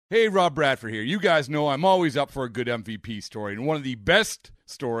Hey, Rob Bradford here. You guys know I'm always up for a good MVP story, and one of the best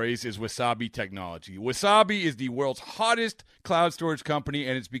stories is Wasabi Technology. Wasabi is the world's hottest cloud storage company,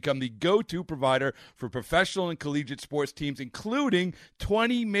 and it's become the go-to provider for professional and collegiate sports teams, including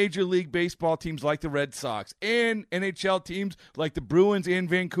 20 Major League Baseball teams like the Red Sox and NHL teams like the Bruins and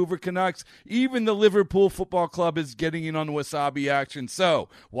Vancouver Canucks. Even the Liverpool Football Club is getting in on the Wasabi action. So,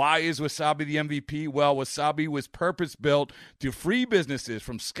 why is Wasabi the MVP? Well, Wasabi was purpose-built to free businesses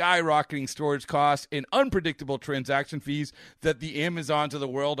from skyrocketing storage costs and unpredictable transaction fees that the Amazons of the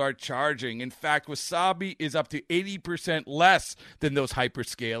world are charging. In fact, Wasabi is up to 80% less than those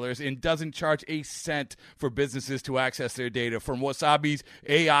hyperscalers and doesn't charge a cent for businesses to access their data. From Wasabi's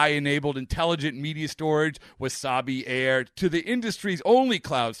AI-enabled intelligent media storage, Wasabi Air, to the industry's only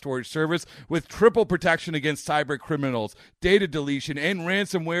cloud storage service with triple protection against cyber criminals, data deletion, and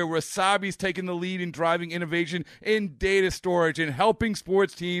ransomware, Wasabi's taken the lead in driving innovation in data storage and helping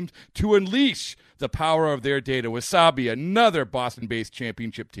sports teams to unleash the power of their data. Wasabi, another Boston-based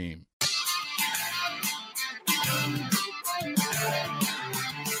championship team.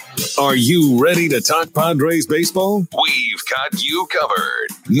 Are you ready to talk Padres baseball? We've got you covered.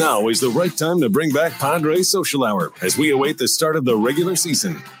 Now is the right time to bring back Padres Social Hour as we await the start of the regular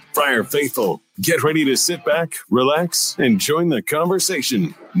season. Friar Faithful, get ready to sit back, relax, and join the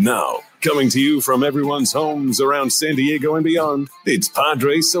conversation. Now, coming to you from everyone's homes around San Diego and beyond, it's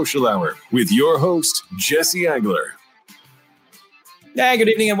Padres Social Hour with your host, Jesse Agler. Hey, good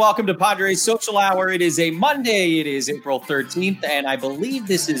evening and welcome to Padres Social Hour. It is a Monday. It is April 13th, and I believe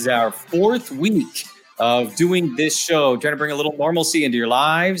this is our fourth week of doing this show, trying to bring a little normalcy into your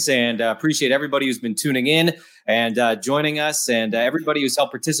lives, and appreciate everybody who's been tuning in and joining us, and everybody who's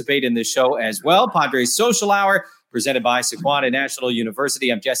helped participate in this show as well. Padres Social Hour, presented by Sequana National University.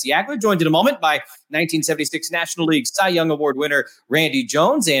 I'm Jesse Agler, joined in a moment by 1976 National League Cy Young Award winner Randy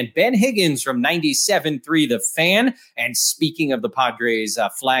Jones and Ben Higgins from 97.3 The Fan. And speaking of the Padres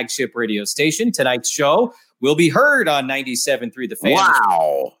flagship radio station, tonight's show will be heard on 97.3 The Fan.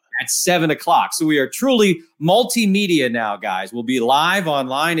 Wow. At 7 o'clock. So we are truly multimedia now, guys. We'll be live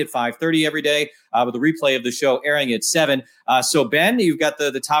online at 5:30 every day with a replay of the show airing at 7. So, Ben, you've got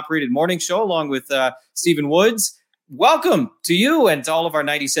the top-rated morning show along with Stephen Woods. Welcome to you and to all of our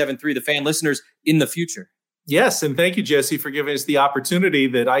 97.3 The Fan listeners in the future. Yes, and thank you, Jesse, for giving us the opportunity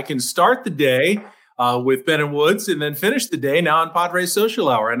that I can start the day with Ben and Woods and then finish the day now on Padres Social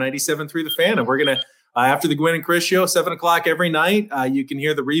Hour on 97.3 The Fan. And we're going to after the Gwynn and Chris show, 7 o'clock every night, you can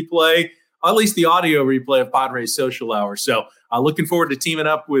hear the replay, at least the audio replay of Padres Social Hour. So looking forward to teaming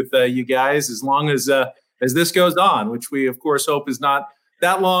up with you guys as long as this goes on, which we, of course, hope is not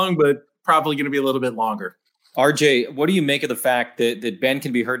that long, but probably going to be a little bit longer. RJ, what do you make of the fact that Ben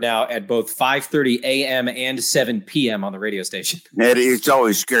can be heard now at both 5:30 a.m. and 7 p.m. on the radio station? It's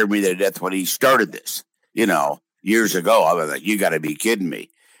always scared me to death when he started this, years ago. I was like, you got to be kidding me.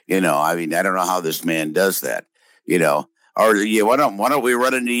 I mean, I don't know how this man does that, or why don't we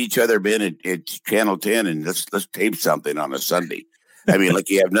run into each other, Ben, at Channel 10 and let's tape something on a Sunday. I mean, like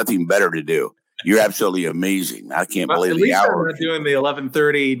you have nothing better to do. You're absolutely amazing. I can't believe the hour. I'm not doing the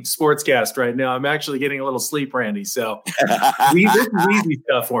 11:30 sportscast right now. I'm actually getting a little sleep, Randy. So this is easy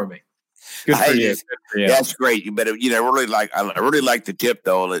stuff for me. Good for you. That's great. But I really like the tip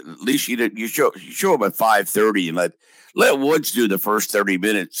though. At least you show up at 5:30 and let Woods do the first 30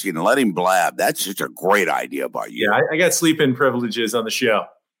 minutes. Let him blab. That's just a great idea by you. Yeah, I got sleep-in privileges on the show.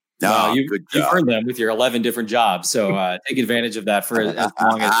 No, you've earned them with your 11 different jobs. So take advantage of that for as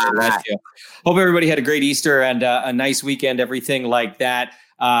long as they let you. Hope everybody had a great Easter and a nice weekend, everything like that.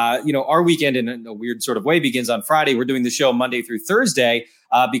 Our weekend in a weird sort of way begins on Friday. We're doing the show Monday through Thursday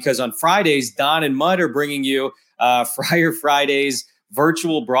because on Fridays, Don and Mud are bringing you Friar Fridays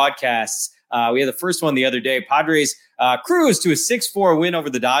virtual broadcasts. We had the first one the other day. Padres cruised to a 6-4 win over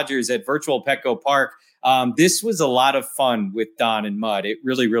the Dodgers at virtual Petco Park. This was a lot of fun with Don and Mud. It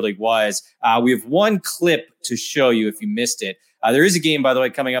really, really was. We have one clip to show you if you missed it. There is a game, by the way,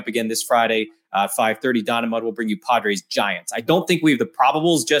 coming up again this Friday, 5:30. Don and Mud will bring you Padres Giants. I don't think we have the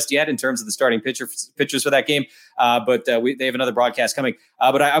probables just yet in terms of the starting pitchers for that game, but they have another broadcast coming.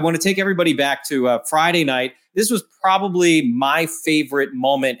 But I want to take everybody back to Friday night. This was probably my favorite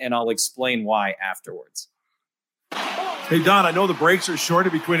moment, and I'll explain why afterwards. Hey, Don, I know the breaks are short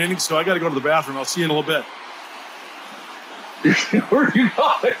in between innings, so I got to go to the bathroom. I'll see you in a little bit. Where are you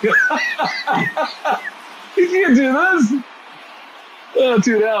going? You can't do this.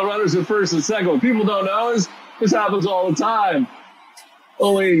 2 down, runners at first and second. What people don't know is this happens all the time.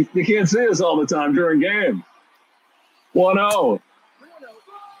 Only you can't see us all the time during game. 1-0.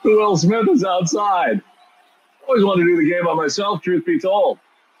 Will Smith is outside. Always wanted to do the game by myself, truth be told.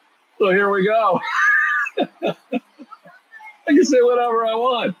 So here we go. I can say whatever I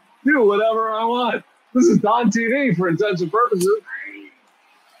want, do whatever I want. This is Don TV for intensive purposes.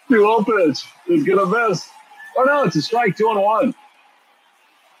 2-0 pitch. It's going to miss. Oh, no, it's a strike, 2-1.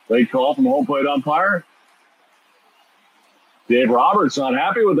 Late call from home plate umpire. Dave Roberts not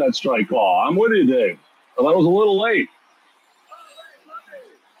happy with that strike call. I'm with you, Dave. But that was a little late.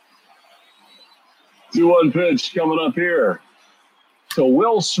 2-1 pitch coming up here. So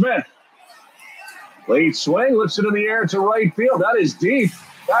Will Smith. Late swing, lifts it in the air to right field. That is deep.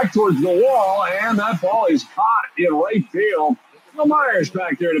 Back towards the wall, and that ball is caught in right field. Will Myers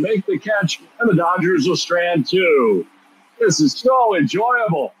back there to make the catch, and the Dodgers will strand 2. This is so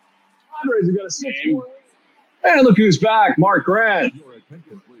enjoyable. Padres are going to 6-4. And look who's back, Mark Grant.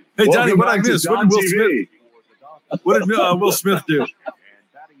 Hey, Donnie, what I missed? What did Will Smith do?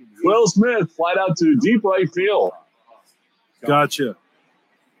 Will Smith flied out to deep right field. Gotcha.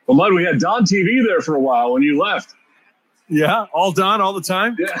 Well, Mud, we had Don TV there for a while when you left. Yeah, all Don, all the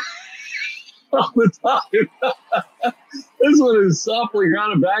time? Yeah. All the time. This one is softly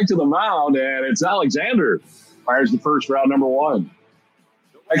grounded back to the mound, and it's Alexander. Fires the first round, number 1.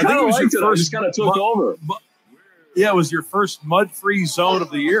 I kind of liked it. I just kind of took over. Yeah, it was your first mud-free zone of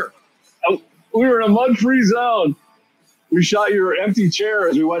the year. We were in a mud-free zone. We shot your empty chair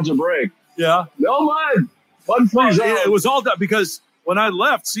as we went to break. Yeah. No mud. Mud-free zone. It was all done because when I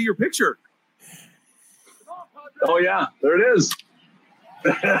left, see your picture. Oh, yeah. There it is.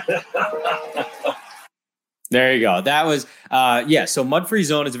 There you go. That was, so mud-free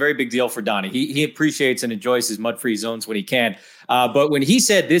zone is a very big deal for Donnie. He appreciates and enjoys his mud-free zones when he can. But when he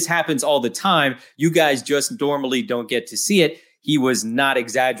said this happens all the time, you guys just normally don't get to see it. He was not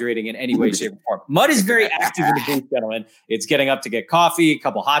exaggerating in any way, shape, or form. Mud is very active in the booth, gentlemen. It's getting up to get coffee, a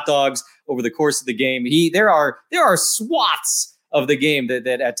couple hot dogs over the course of the game. There are swaths of the game that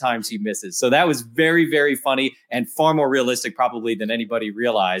at times he misses. So that was very, very funny and far more realistic probably than anybody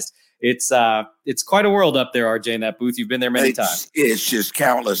realized. It's quite a world up there, RJ, in that booth. You've been there many times. It's just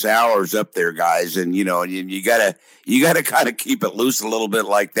countless hours up there, guys. And, you gotta kind of keep it loose a little bit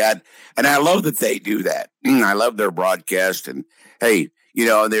like that. And I love that they do that. I love their broadcast. And hey,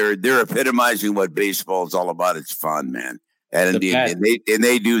 they're epitomizing what baseball is all about. It's fun, man. And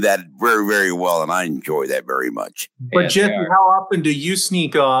they do that very, very well. And I enjoy that very much. But Jesse, how often do you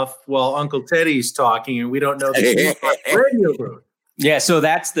sneak off while Uncle Teddy's talking and we don't know the radio booth? Yeah, so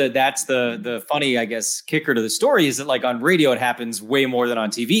that's the funny, I guess, kicker to the story is that like on radio, it happens way more than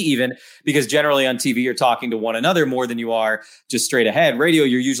on TV even, because generally on TV, you're talking to one another more than you are just straight ahead. Radio,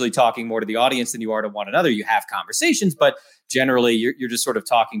 you're usually talking more to the audience than you are to one another. You have conversations, but generally you're just sort of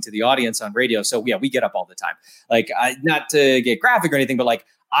talking to the audience on radio. So yeah, we get up all the time. Like not to get graphic or anything, but like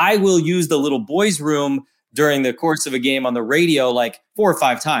I will use the little boys' room during the course of a game on the radio like 4 or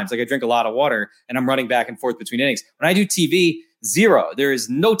 5 times. Like I drink a lot of water and I'm running back and forth between innings. When I do TV, 0. There is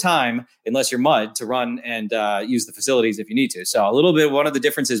no time, unless you're Mud, to run and use the facilities if you need to. So a little bit, one of the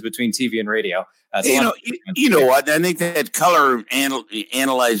differences between TV and radio. You know what? I think that color,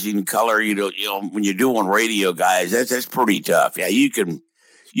 analyzing color, when you're doing radio, guys, that's pretty tough. Yeah, you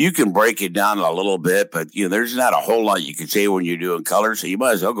can break it down a little bit, but there's not a whole lot you can say when you're doing color. So you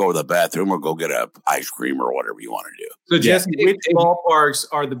might as well go to the bathroom or go get a ice cream or whatever you want to do. So Jesse, which ballparks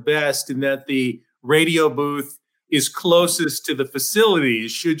are the best in that the radio booth is closest to the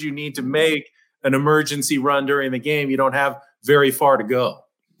facilities? Should you need to make an emergency run during the game, you don't have very far to go.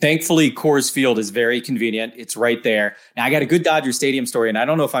 Thankfully, Coors Field is very convenient. It's right there. Now, I got a good Dodger Stadium story, and I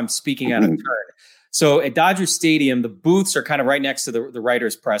don't know if I'm speaking out of turn. So at Dodger Stadium, the booths are kind of right next to the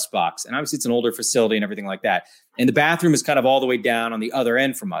writer's press box. And obviously, it's an older facility and everything like that. And the bathroom is kind of all the way down on the other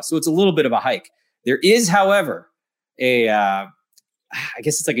end from us. So it's a little bit of a hike. There is, however, I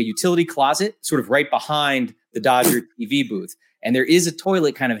guess it's like a utility closet sort of right behind the Dodger TV booth. And there is a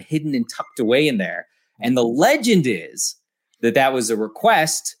toilet kind of hidden and tucked away in there. And the legend is that was a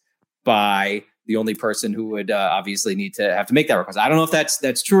request by the only person who would obviously need to have to make that request. I don't know if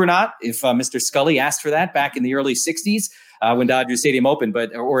that's true or not, if Mr. Scully asked for that back in the early 60s when Dodger Stadium opened,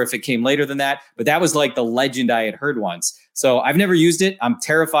 or if it came later than that. But that was like the legend I had heard once. So I've never used it. I'm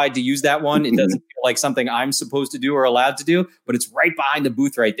terrified to use that one. It doesn't feel like something I'm supposed to do or allowed to do, but it's right behind the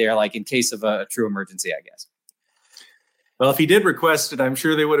booth right there, like in case of a true emergency, I guess. Well, if he did request it, I'm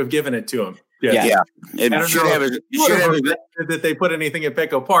sure they would have given it to him. Yeah. I don't know that they put anything at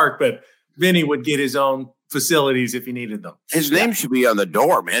Petco Park, but Vinny would get his own facilities if he needed them. His name should be on the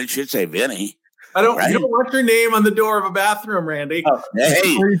door, man. It should say Vinny. You don't want your name on the door of a bathroom, Randy. Oh, hey,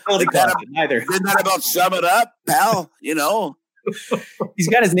 isn't that about sum it up, pal? He's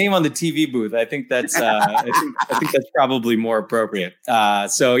got his name on the TV booth. I think that's I think that's probably more appropriate.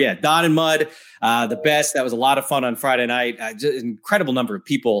 So yeah, Don and Mud, the best. That was a lot of fun on Friday night. Just an incredible number of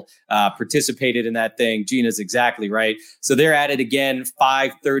people participated in that thing. Gina's exactly right. So they're at it again,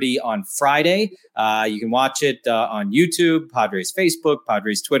 5:30 on Friday. You can watch it on YouTube, Padres Facebook,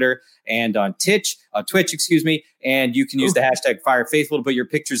 Padres Twitter, and on Twitch, and you can use the hashtag FireFaithful to put your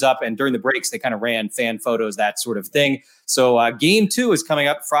pictures up. And during the breaks, they kind of ran fan photos, that sort of thing. So game 2 is coming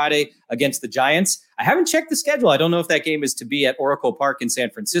up Friday against the Giants. I haven't checked the schedule. I don't know if that game is to be at Oracle Park in San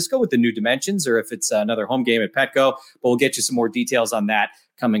Francisco with the new dimensions or if it's another home game at Petco, but we'll get you some more details on that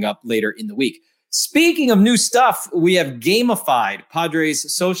coming up later in the week. Speaking of new stuff, we have gamified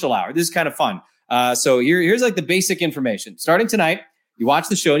Padres Social Hour. This is kind of fun. So here's like the basic information. Starting tonight, you watch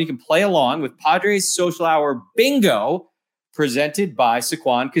the show and you can play along with Padres Social Hour Bingo presented by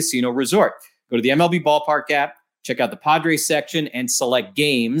Sycuan Casino Resort. Go to the MLB Ballpark app, check out the Padres section and select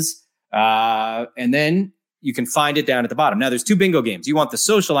games. And then you can find it down at the bottom. Now there's 2 bingo games. You want the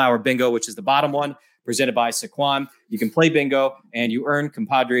Social Hour Bingo, which is the bottom one, presented by Sycuan. You can play bingo and you earn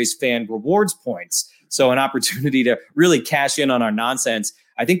Compadres fan rewards points. So an opportunity to really cash in on our nonsense.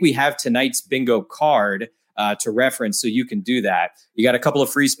 I think we have tonight's bingo card to reference, so you can do that. You got a couple of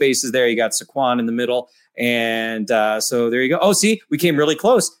free spaces there. You got Sycuan in the middle. And so there you go. Oh, see, we came really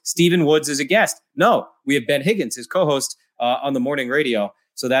close. Stephen Woods is a guest. No, we have Ben Higgins, his co-host on the morning radio.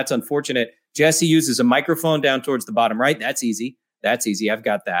 So that's unfortunate. Jesse uses a microphone down towards the bottom right. That's easy. I've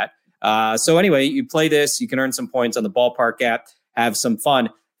got that. So anyway, you play this. You can earn some points on the Ballpark app. Have some fun.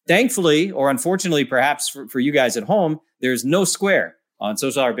 Thankfully, or unfortunately, perhaps for you guys at home, there's no square on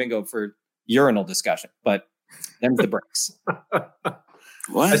Social Hour Bingo for urinal discussion. But them's the breaks.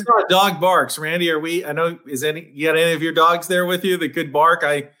 What? I saw a dog barks. Randy, you got any of your dogs there with you that could bark?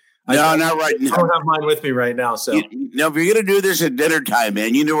 No, not right now. I don't have mine with me right now. So if you're going to do this at dinner time,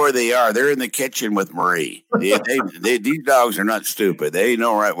 man, you know where they are. They're in the kitchen with Marie. These dogs are not stupid. They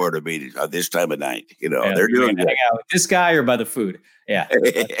know right where to be this time of night. They're doing good. Hang out with this guy or by the food. Yeah.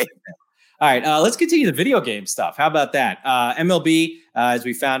 All right, let's continue the video game stuff. How about that? MLB, as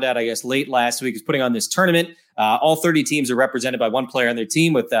we found out, I guess, late last week, is putting on this tournament. All 30 teams are represented by one player on their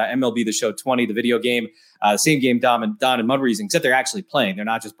team with MLB The Show 20, the video game. Same game Don and Mud were using, except they're actually playing. They're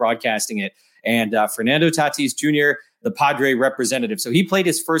not just broadcasting it. And Fernando Tatis Jr., the Padre representative. So he played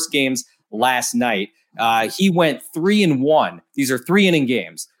his first games last night. He went 3-1. These are 3-inning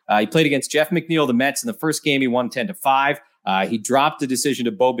games. He played against Jeff McNeil, the Mets. In the first game, he won 10-5. He dropped the decision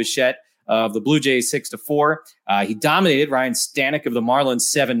to Bo Bichette of the Blue Jays 6-4. He dominated Ryan Stanek of the Marlins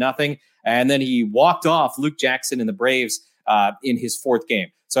 7-0. And then he walked off Luke Jackson and the Braves in his fourth game.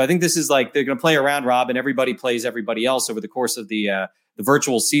 So I think this is like they're going to play around robin. Everybody plays everybody else over the course of the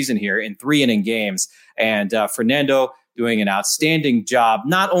virtual season here in 3-inning games. And Fernando doing an outstanding job,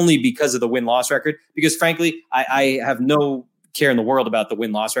 not only because of the win-loss record, because frankly, I have no care in the world about the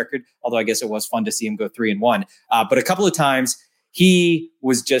win-loss record, although I guess it was fun to see him go 3-1. But a couple of times, he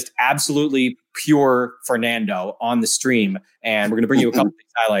was just absolutely pure Fernando on the stream. And we're going to bring you a couple of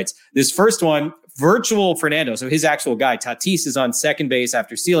these highlights. This first one, virtual Fernando. So his actual guy, Tatis, is on second base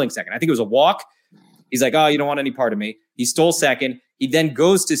after stealing second. I think it was a walk. He's like, oh, you don't want any part of me. He stole second. He then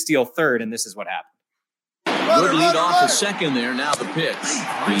goes to steal third. And this is what happened. Good lead off the second there. Now the pitch.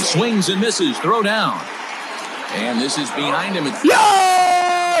 He swings and misses. Throw down. And this is behind him.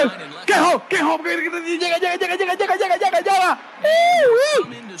 ¡Qué home!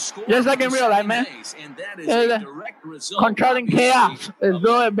 Just like in real life, man. Controlling chaos. Let's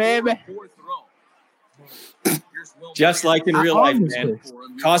do it, baby. Just like in real life, man.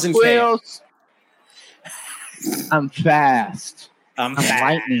 Causing chaos. I'm fast. I'm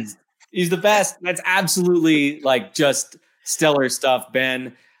lightning. He's the best. That's absolutely like just stellar stuff,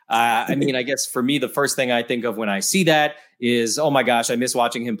 Ben. I mean, I guess for me, the first thing I think of when I see that is, oh my gosh, I miss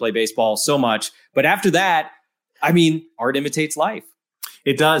watching him play baseball so much. But after that, I mean, art imitates life.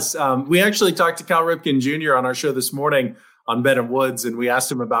 It does. We actually talked to Cal Ripken Jr. on our show this morning on Ben and Woods, and we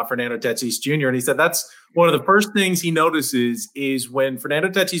asked him about Fernando Tatis Jr. And he said that's one of the first things he notices is when Fernando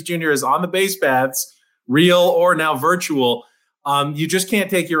Tatis Jr. is on the base paths, real or now virtual, you just can't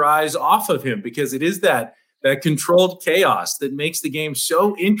take your eyes off of him because it is that controlled chaos that makes the game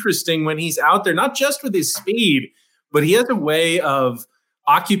so interesting when he's out there, not just with his speed, but he has a way of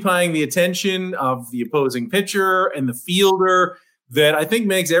occupying the attention of the opposing pitcher and the fielder that I think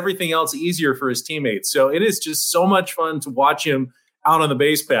makes everything else easier for his teammates. So it is just so much fun to watch him out on the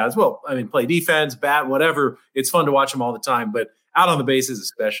base paths. Well, I mean, play defense, bat, whatever. It's fun to watch him all the time, but out on the bases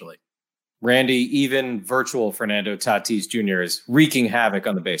especially. Randy, even virtual Fernando Tatis Jr. is wreaking havoc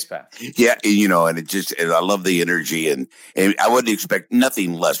on the base path. Yeah, and I love the energy, and I wouldn't expect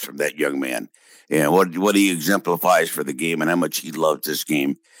nothing less from that young man. And what he exemplifies for the game and how much he loves this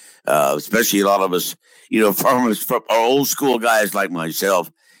game, especially a lot of us, from our old school guys like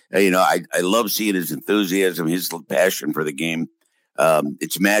myself. I love seeing his enthusiasm, his passion for the game.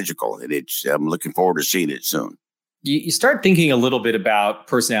 It's magical, and I'm looking forward to seeing it soon. You start thinking a little bit about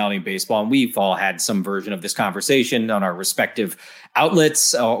personality in baseball, and we've all had some version of this conversation on our respective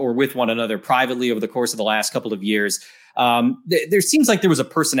outlets or with one another privately over the course of the last couple of years. There seems like there was a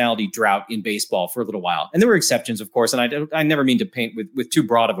personality drought in baseball for a little while, and there were exceptions, of course, and I never mean to paint with too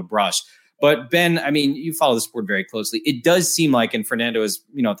broad of a brush. But Ben, I mean, you follow the sport very closely. It does seem like, and Fernando is,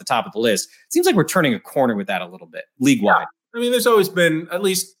 at the top of the list, it seems like we're turning a corner with that a little bit, league-wide. Yeah. I mean, there's always been, at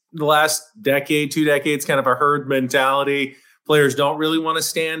least the last decade, 2 decades, kind of a herd mentality. Players don't really want to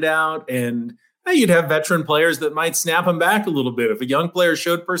stand out. And you'd have veteran players that might snap them back a little bit. If a young player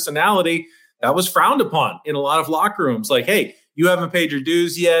showed personality, that was frowned upon in a lot of locker rooms. Like, hey, you haven't paid your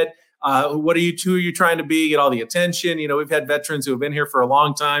dues yet. Who are you trying to be? Get all the attention. We've had veterans who have been here for a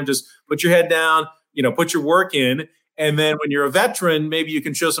long time. Just put your head down, put your work in. And then when you're a veteran, maybe you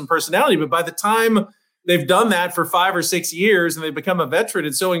can show some personality. But by the time they've done that for 5 or 6 years and they become a veteran,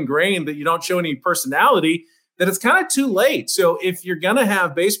 it's so ingrained that you don't show any personality that it's kind of too late. So if you're going to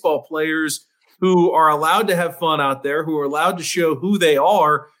have baseball players who are allowed to have fun out there, who are allowed to show who they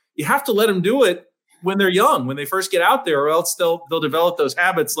are, you have to let them do it when they're young, when they first get out there, or else they'll develop those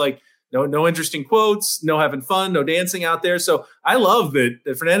habits like no interesting quotes, no having fun, no dancing out there. So I love that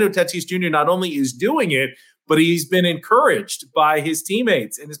Fernando Tatis Jr. not only is doing it, but he's been encouraged by his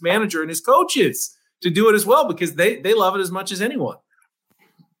teammates and his manager and his coaches to do it as well, because they love it as much as anyone.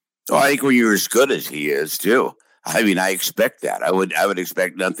 Oh, I think when you're as good as he is too. I mean, I expect that. I would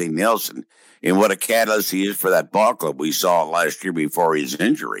expect nothing else. And what a catalyst he is for that ball club we saw last year before his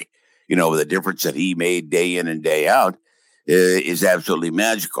injury. With the difference that he made day in and day out is absolutely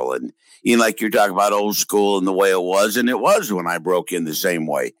magical. And like you're talking about old school and the way it was, and it was when I broke in the same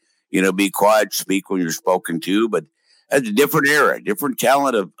way. Be quiet, speak when you're spoken to, but at a different era, different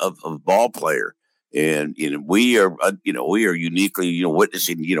talent of ball player. And we are uniquely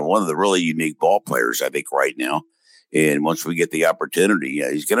witnessing one of the really unique ball players I think right now. And once we get the opportunity,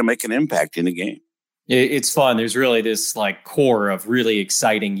 he's going to make an impact in the game. It's fun. There's really this core of really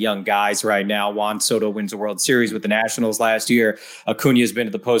exciting young guys right now. Juan Soto wins the World Series with the Nationals last year. Acuna's been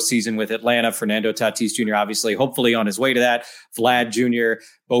to the postseason with Atlanta. Fernando Tatis Jr. obviously, hopefully on his way to that. Vlad Jr.,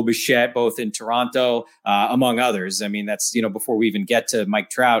 Bo Bichette, both in Toronto, among others. I mean, that's, before we even get to Mike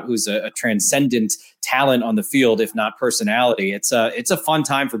Trout, who's a transcendent talent on the field, if not personality. It's a fun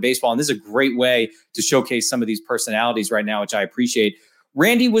time for baseball. And this is a great way to showcase some of these personalities right now, which I appreciate.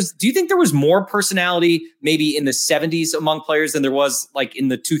 Randy, do you think there was more personality maybe in the 70s among players than there was in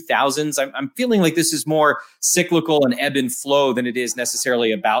the 2000s? I'm feeling like this is more cyclical and ebb and flow than it is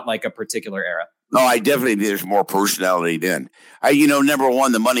necessarily about a particular era. No, I definitely think there's more personality then. Number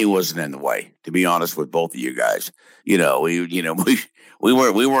one, the money wasn't in the way, to be honest with both of you guys. We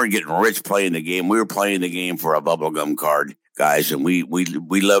weren't getting rich playing the game. We were playing the game for a bubblegum card, guys, and we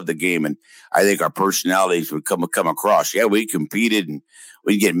loved the game. And I think our personalities would come across. Yeah, we competed and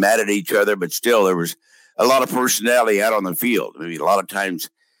we'd get mad at each other, but still there was a lot of personality out on the field. I mean, a lot of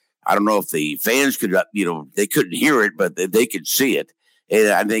times, I don't know if the fans could, they couldn't hear it, but they could see it. And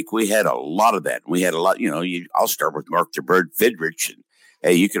I think we had a lot of that. We had a lot, I'll start with Mark the Bird Fidrich. And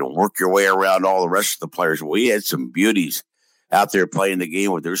hey, you can work your way around all the rest of the players. We had some beauties out there playing the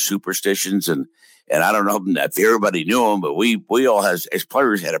game with their superstitions. And I don't know if everybody knew them, but we all as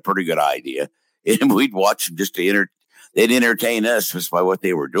players had a pretty good idea. And we'd watch them just they'd entertain us just by what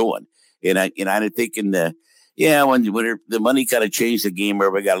they were doing. And I think when the money kind of changed the game,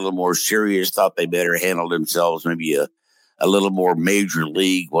 everybody got a little more serious, thought they better handle themselves, maybe a little more major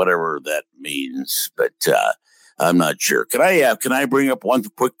league, whatever that means. But I'm not sure. Can I bring up one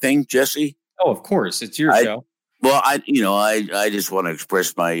quick thing, Jesse? Oh, of course. It's your show. Well, I just want to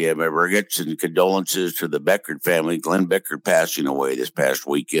express my regrets and condolences to the Beckert family. Glenn Beckert passing away this past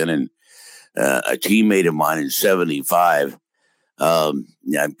weekend, and a teammate of mine in 75. I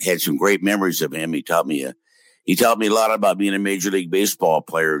had some great memories of him. He taught me a lot about being a Major League Baseball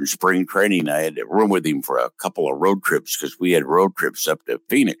player in spring training. I had to room with him for a couple of road trips because we had road trips up to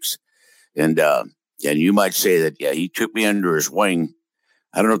Phoenix. And you might say that, he took me under his wing.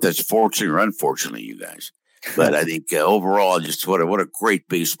 I don't know if that's fortunate or unfortunately, you guys. But I think overall, just what a great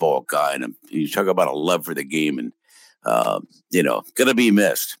baseball guy. And you talk about a love for the game and, going to be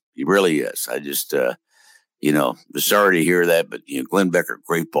missed. He really is. I just, Sorry to hear that, but Glenn Becker,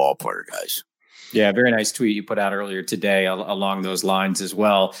 great ball player, guys. Yeah, very nice tweet you put out earlier today along those lines as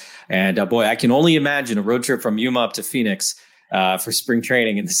well. And boy, I can only imagine a road trip from Yuma up to Phoenix for spring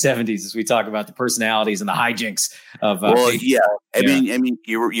training in the 70s as we talk about the personalities and the hijinks of. I mean,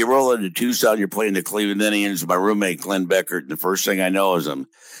 you roll into Tucson, you're playing the Cleveland Indians. My roommate Glenn Becker, and the first thing I know is I'm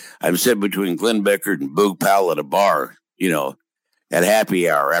sitting between Glenn Becker and Boog Powell at a bar, at happy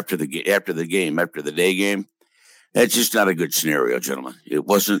hour after the day game. That's just not a good scenario, gentlemen. It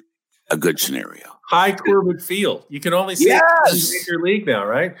wasn't a good scenario. High Corbett Field. You can only see it in Major League now,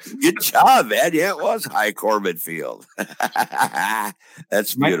 right? Good job, man. Yeah, it was High Corbett Field.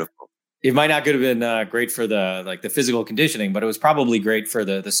 That's beautiful. It might not could have been great for the physical conditioning, but it was probably great for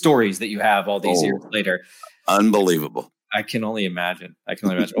the stories that you have all these years later. Unbelievable. I can only imagine.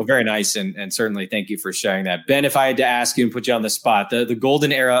 Well, very nice. And certainly thank you for sharing that. Ben, if I had to ask you and put you on the spot, the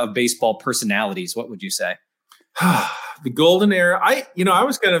golden era of baseball personalities, what would you say? The golden era. I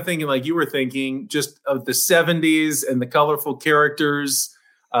was kind of thinking like you were thinking, just of the 70s and the colorful characters,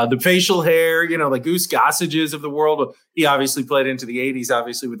 the facial hair, like Goose Gossages of the world. He obviously played into the 80s,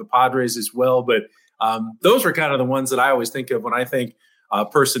 obviously with the Padres as well. But those were kind of the ones that I always think of when I think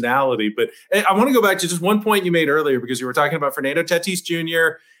personality. But I want to go back to just one point you made earlier, because you were talking about Fernando Tatis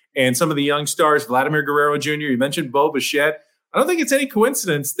Jr. and some of the young stars, Vladimir Guerrero Jr. You mentioned Bo Bichette. I don't think it's any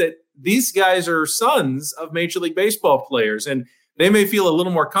coincidence that these guys are sons of Major League Baseball players, and they may feel a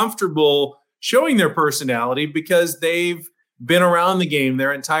little more comfortable showing their personality because they've been around the game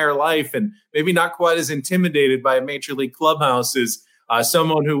their entire life and maybe not quite as intimidated by a Major League clubhouse as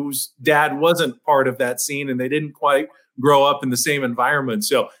someone whose dad wasn't part of that scene and they didn't quite grow up in the same environment.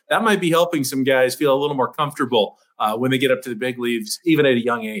 So that might be helping some guys feel a little more comfortable when they get up to the big leagues, even at a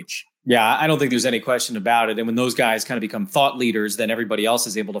young age. Yeah, I don't think there's any question about it. And when those guys kind of become thought leaders, then everybody else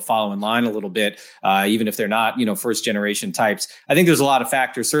is able to follow in line a little bit, even if they're not, first generation types. I think there's a lot of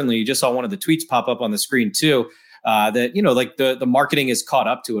factors. Certainly, you just saw one of the tweets pop up on the screen too, that, like the marketing is caught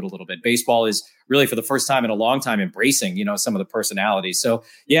up to it a little bit. Baseball is really for the first time in a long time embracing, some of the personalities. So,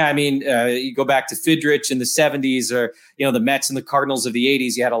 yeah, I mean, you go back to Fidrich in the 70s or, the Mets and the Cardinals of the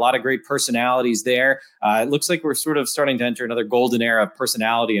 80s. You had a lot of great personalities there. It looks like we're sort of starting to enter another golden era of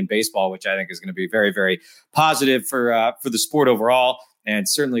personality in baseball, which I think is going to be very, very positive for the sport overall. And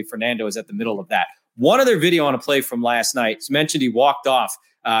certainly Fernando is at the middle of that. One other video I want to play from last night. It's mentioned he walked off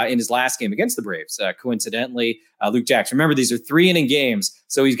in his last game against the Braves. Coincidentally, Luke Jackson. Remember, these are 3-inning games.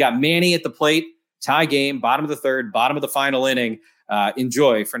 So he's got Manny at the plate, tie game, bottom of the third, bottom of the final inning.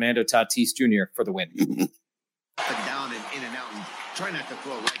 Enjoy Fernando Tatis Jr. for the win. Up and down and in and out, and try not to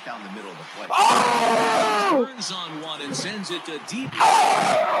throw right down the middle of the plate. Oh! Turns on one and sends it to deep.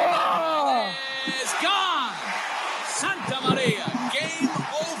 Oh! It's gone. Santa Maria, game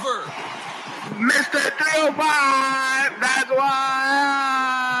over. Mr. 305, that's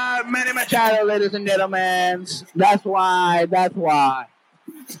why. Manny Machado, ladies and gentlemen. That's why.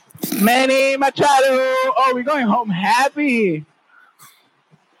 Manny Machado. Oh, we're going home happy.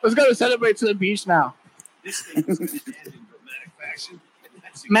 Let's go to celebrate to the beach now.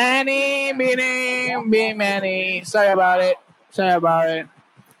 Manny, being Manny. Sorry about it.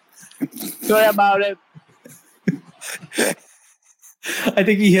 I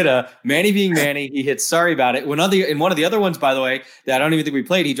think he hit a Manny being Manny. He hit sorry about it. In one of the other ones, by the way, that I don't even think we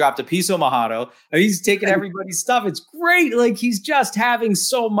played, he dropped a piso mojado. I mean, he's taking everybody's stuff. It's great. Like, he's just having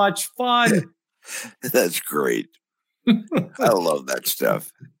so much fun. That's great. I love that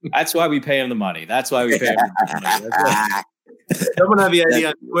stuff. That's why we pay him the money. Someone had the idea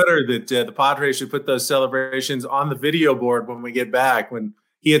on Twitter that the Padres should put those celebrations on the video board when we get back. When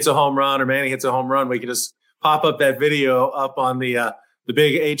he hits a home run or Manny hits a home run, we can just pop up that video up on the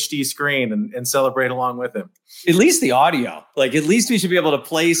big HD screen and celebrate along with him. At least the audio. Like, at least we should be able to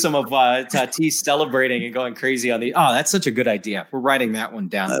play some of Tatis celebrating and going crazy on the. Oh, that's such a good idea. We're writing that one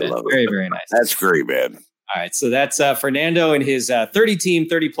down. Very, very nice. That's great, man. All right, so that's Fernando and his 30-team,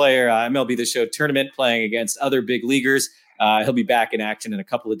 30-player MLB The Show tournament playing against other big leaguers. He'll be back in action in a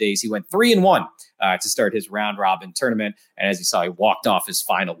couple of days. He went 3-1 to start his round-robin tournament, and as you saw, he walked off his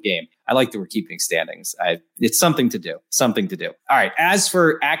final game. I like that we're keeping standings. It's something to do. All right, as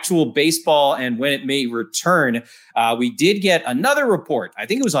for actual baseball and when it may return, we did get another report, I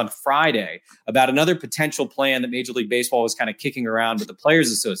think it was on Friday, about another potential plan that Major League Baseball was kind of kicking around with the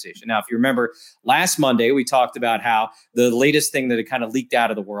Players Association. Now, if you remember, last Monday, we talked about how the latest thing that had kind of leaked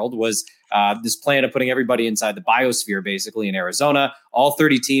out of the world was this plan of putting everybody inside the biosphere, basically in Arizona. All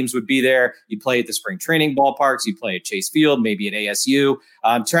 30 teams would be there. You play at the spring training ballparks. You play at Chase Field, maybe at ASU.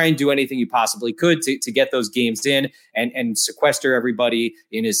 Try and do anything you possibly could to get those games in and sequester everybody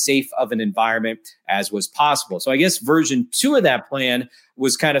in as safe of an environment as was possible. So I guess version 2 of that plan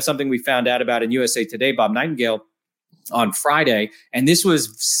was kind of something we found out about in USA Today. Bob Nightingale on Friday. And this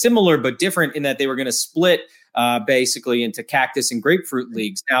was similar but different in that they were going to split basically into cactus and grapefruit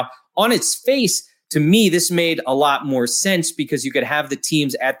leagues. Now, on its face, to me, this made a lot more sense because you could have the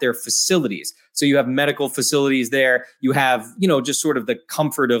teams at their facilities. So you have medical facilities there. You have, just sort of the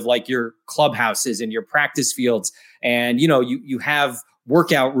comfort of like your clubhouses and your practice fields. And, you have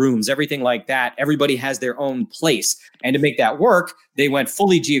workout rooms, everything like that. Everybody has their own place. And to make that work, they went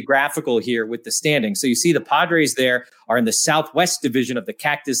fully geographical here with the standing. So you see the Padres there are in the Southwest division of the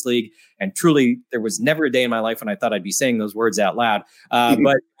Cactus League. And truly, there was never a day in my life when I thought I'd be saying those words out loud. But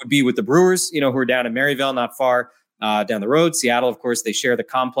it would be with the Brewers, who are down in Maryville, not far down the road. Seattle, of course, they share the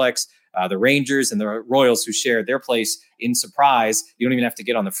complex. The Rangers and the Royals, who shared their place in Surprise. You don't even have to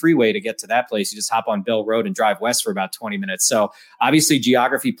get on the freeway to get to that place. You just hop on Bell Road and drive west for about 20 minutes. So obviously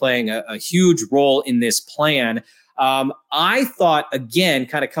geography playing a huge role in this plan. I thought, again,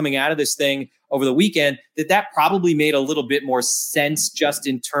 kind of coming out of this thing over the weekend, that probably made a little bit more sense just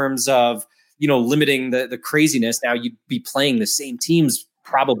in terms of, limiting the craziness. Now you'd be playing the same teams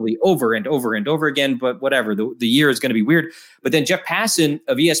probably over and over and over again, but whatever, the year is going to be weird. But then Jeff Passan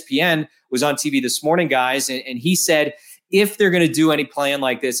of ESPN was on TV this morning, guys, and he said, if they're going to do any plan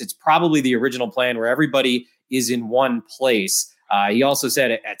like this, it's probably the original plan where everybody is in one place. He also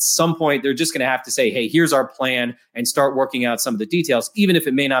said at some point, they're just going to have to say, hey, here's our plan and start working out some of the details. Even if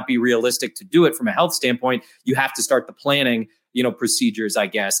it may not be realistic to do it from a health standpoint, you have to start the planning, procedures, I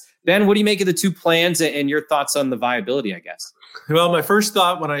guess. Ben, what do you make of the two plans and your thoughts on the viability, I guess? Well, my first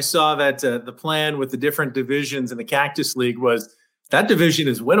thought when I saw that the plan with the different divisions in the Cactus League was that division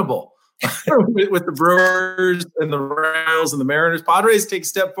is winnable with the Brewers and the Royals and the Mariners. Padres take a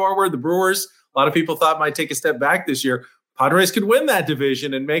step forward. The Brewers, a lot of people thought might take a step back this year. Padres could win that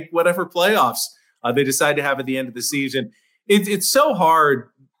division and make whatever playoffs they decide to have at the end of the season. It's so hard,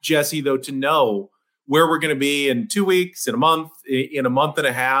 Jesse, though, to know where we're going to be in 2 weeks, in a month and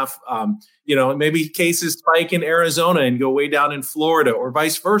a half. Maybe cases spike in Arizona and go way down in Florida or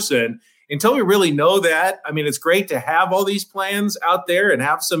vice versa. And until we really know that, I mean, it's great to have all these plans out there and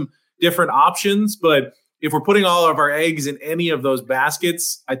have some different options. But if we're putting all of our eggs in any of those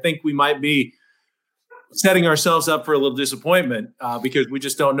baskets, I think we might be setting ourselves up for a little disappointment because we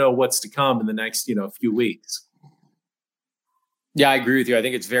just don't know what's to come in the next, few weeks. Yeah, I agree with you. I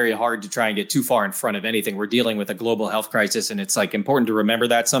think it's very hard to try and get too far in front of anything. We're dealing with a global health crisis, and it's important to remember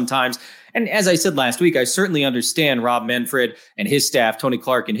that sometimes. And as I said last week, I certainly understand Rob Manfred and his staff, Tony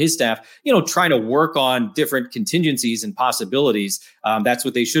Clark and his staff, trying to work on different contingencies and possibilities. That's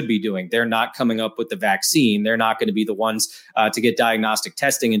what they should be doing. They're not coming up with the vaccine. They're not going to be the ones to get diagnostic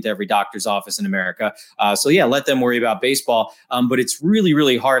testing into every doctor's office in America. So yeah, let them worry about baseball. But it's really,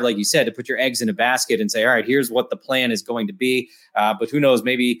 really hard, like you said, to put your eggs in a basket and say, all right, here's what the plan is going to be. But who knows,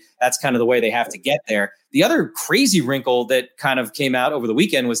 maybe that's kind of the way they have to get there. The other crazy wrinkle that kind of came out over the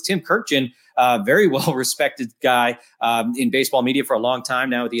weekend was Tim Kurkjian, very well-respected guy in baseball media for a long time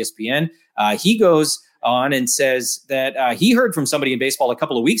now with ESPN. He goes on and says that he heard from somebody in baseball a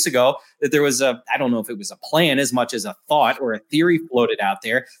couple of weeks ago that there was I don't know if it was a plan as much as a thought or a theory floated out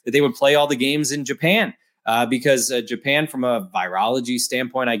there that they would play all the games in Japan. Because Japan, from a virology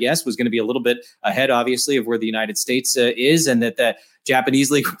standpoint, I guess, was going to be a little bit ahead, obviously, of where the United States is, and that the Japanese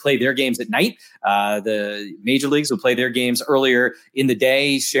league would play their games at night. The major leagues would play their games earlier in the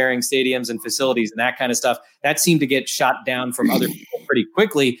day, sharing stadiums and facilities and that kind of stuff. That seemed to get shot down from other people pretty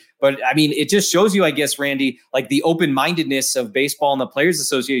quickly. But, I mean, it just shows you, I guess, Randy, like the open-mindedness of baseball and the Players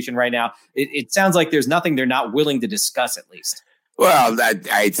Association right now. It sounds like there's nothing they're not willing to discuss, at least. Well,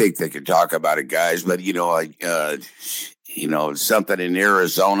 I think they can talk about it, guys. But something in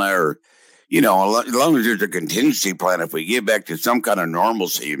Arizona, or as long as there's a contingency plan, if we get back to some kind of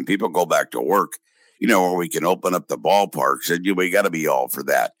normalcy and people go back to work, where we can open up the ballparks, and we got to be all for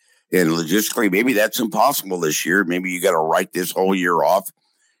that. And logistically, maybe that's impossible this year. Maybe you got to write this whole year off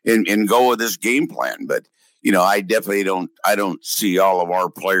and go with this game plan. But I definitely don't see all of our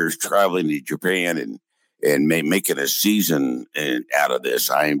players traveling to Japan and making a season out of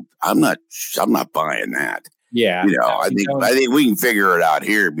this. I'm not buying that. Yeah. I think we can figure it out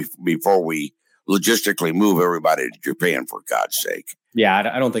here before we logistically move everybody to Japan, for God's sake. Yeah.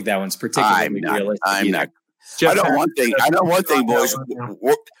 I don't think that one's particularly realistic. I'm not. I know one thing, boys.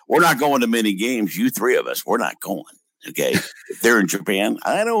 We're not going to many games. You three of us, we're not going. Okay. If they're in Japan,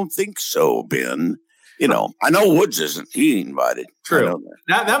 I don't think so, Ben. I know Woods isn't. He ain't invited. True.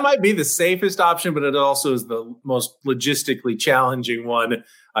 That might be the safest option, but it also is the most logistically challenging one,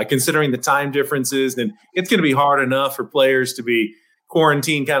 considering the time differences. And it's going to be hard enough for players to be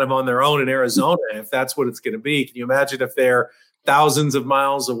quarantined kind of on their own in Arizona, if that's what it's going to be. Can you imagine if they're thousands of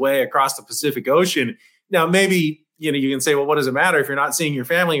miles away across the Pacific Ocean? Now, maybe, you can say, well, what does it matter? If you're not seeing your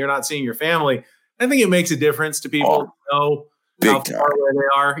family, you're not seeing your family. I think it makes a difference to people to know how far away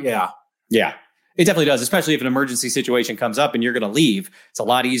they are. Yeah. Yeah. It definitely does, especially if an emergency situation comes up and you're going to leave. It's a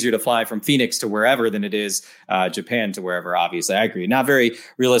lot easier to fly from Phoenix to wherever than it is Japan to wherever, obviously. I agree. Not very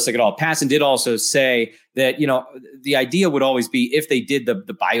realistic at all. Passan did also say that, the idea would always be if they did the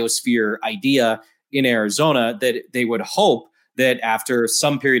biosphere idea in Arizona, that they would hope that after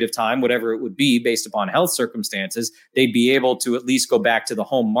some period of time, whatever it would be based upon health circumstances, they'd be able to at least go back to the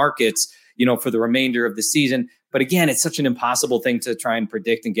home markets, for the remainder of the season. But again, it's such an impossible thing to try and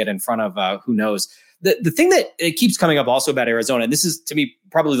predict and get in front of. Who knows? The thing that it keeps coming up also about Arizona, and this is to me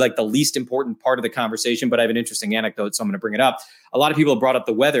probably like the least important part of the conversation, but I have an interesting anecdote, so I'm going to bring it up. A lot of people have brought up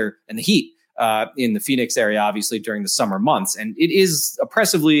the weather and the heat in the Phoenix area, obviously during the summer months. And it is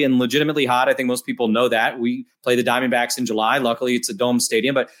oppressively and legitimately hot. I think most people know that. We play the Diamondbacks in July. Luckily, it's a dome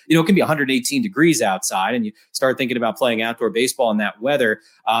stadium, but it can be 118 degrees outside, and you start thinking about playing outdoor baseball in that weather.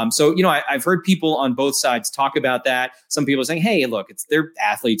 So I've heard people on both sides talk about that. Some people saying, hey, look, they're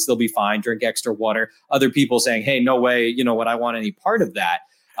athletes. They'll be fine. Drink extra water. Other people saying, hey, no way. I want any part of that.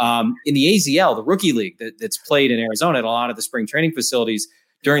 In the AZL, the rookie league that's played in Arizona at a lot of the spring training facilities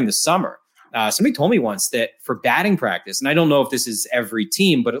during the summer, somebody told me once that for batting practice, and I don't know if this is every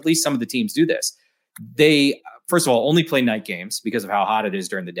team, but at least some of the teams do this. They, first of all, only play night games because of how hot it is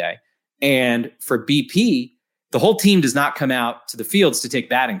during the day. And for BP, the whole team does not come out to the fields to take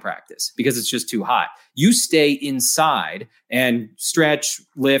batting practice because it's just too hot. You stay inside and stretch,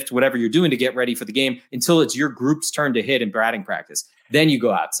 lift, whatever you're doing to get ready for the game until it's your group's turn to hit in batting practice. Then you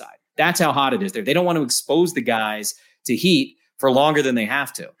go outside. That's how hot it is there. They don't want to expose the guys to heat for longer than they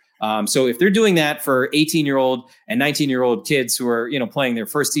have to. So if they're doing that for 18-year-old and 19-year-old kids who are, playing their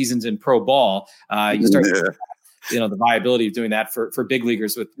first seasons in pro ball, you start, the viability of doing that for big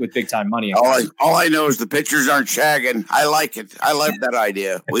leaguers with big time money. All I know is the pitchers aren't shagging. I like it. I love that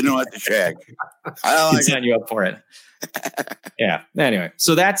idea. We don't have to shag. I like sign you up for it. Yeah. Anyway,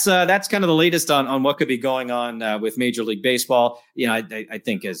 so that's kind of the latest on what could be going on with Major League Baseball. I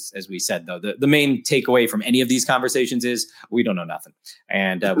think as we said, though, the main takeaway from any of these conversations is we don't know nothing.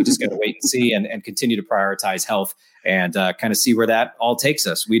 And we just got to wait and see and continue to prioritize health and kind of see where that all takes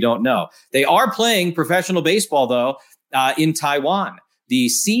us. We don't know. They are playing professional baseball, though, in Taiwan. The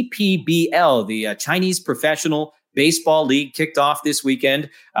CPBL, the Chinese Professional Baseball League, kicked off this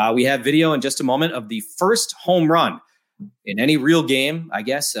weekend. We have video in just a moment of the first home run in any real game, I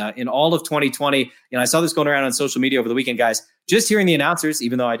guess, in all of 2020. I saw this going around on social media over the weekend, guys. Just hearing the announcers,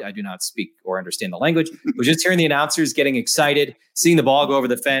 even though I do not speak or understand the language, but just hearing the announcers getting excited, seeing the ball go over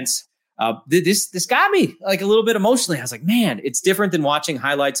the fence, this got me like a little bit emotionally. I was like, man, it's different than watching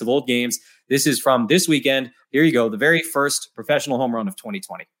highlights of old games. This is from this weekend. Here you go, the very first professional home run of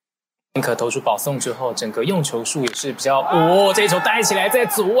 2020. 宁可投出保送之后，整个用球数也是比较这一球带起来，在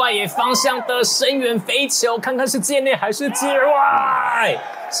左外野方向的深远飞球，看看是界内还是界外，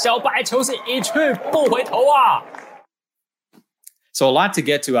小白球是一去不回头啊！ So a lot to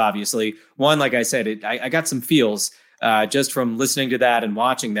get to, obviously. One, like I said, I got some feels just from listening to that and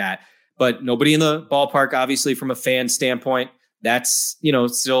watching that. But nobody in the ballpark, obviously, from a fan standpoint, that's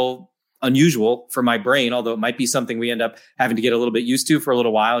still unusual for my brain, although it might be something we end up having to get a little bit used to for a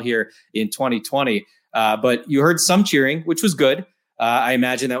little while here in 2020. But you heard some cheering, which was good. I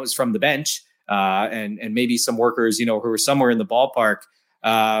imagine that was from the bench and maybe some workers, who were somewhere in the ballpark.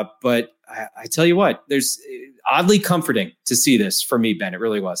 But I tell you what, there's oddly comforting to see this for me, Ben. It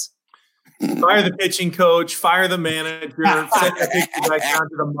really was. Fire the pitching coach, fire the manager, send the pitcher back down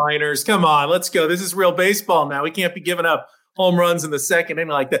to the minors. Come on, let's go. This is real baseball now. We can't be giving up home runs in the second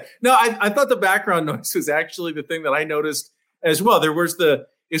inning like that. No, I thought the background noise was actually the thing that I noticed as well.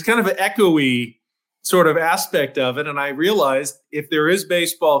 It's kind of an echoey sort of aspect of it. And I realized if there is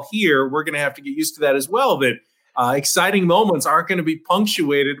baseball here, we're going to have to get used to that as well. That exciting moments aren't going to be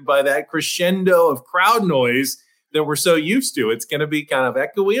punctuated by that crescendo of crowd noise that we're so used to. It's going to be kind of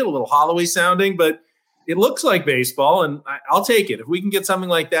echoey, a little hollowy sounding, but it looks like baseball, and I'll take it. If we can get something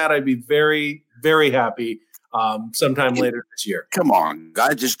like that, I'd be very, very happy sometime later this year. Come on,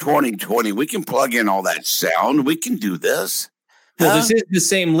 guys, it's 2020. We can plug in all that sound. We can do this. Well, this is the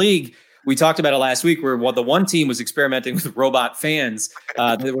same league we talked about it last week where the one team was experimenting with robot fans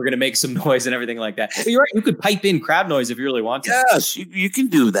that were going to make some noise and everything like that. But you're right. You could pipe in crowd noise if you really want to. Yes, you can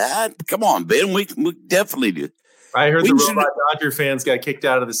do that. Come on, Ben. We definitely do. I heard the robot Dodger fans got kicked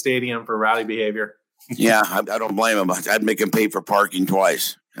out of the stadium for rowdy behavior. Yeah, I don't blame them. I'd make them pay for parking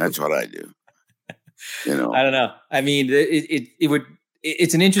twice. That's what I do. I don't know. I mean,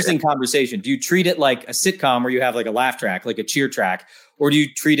 it's an interesting conversation. Do you treat it like a sitcom where you have like a laugh track, like a cheer track, or do you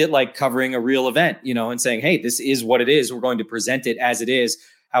treat it like covering a real event, and saying, hey, this is what it is. We're going to present it as it is.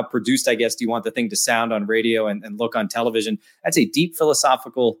 How produced, I guess, do you want the thing to sound on radio and look on television? That's a deep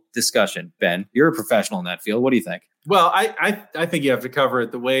philosophical discussion, Ben. You're a professional in that field. What do you think? Well, I think you have to cover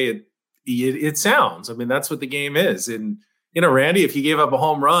it the way it sounds. I mean, that's what the game is. And, Randy, if you gave up a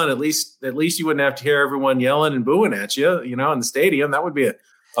home run, at least you wouldn't have to hear everyone yelling and booing at you, in the stadium. That would be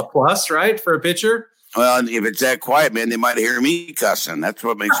a plus, right, for a pitcher? Well, if it's that quiet, man, they might hear me cussing. That's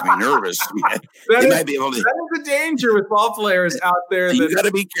what makes me nervous. Might be able to. That is the danger with ball players out there. You got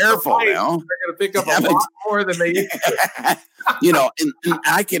to be careful now. They're going to pick up a lot more than they used to. And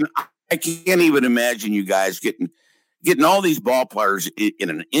I can't even imagine you guys getting all these ball players in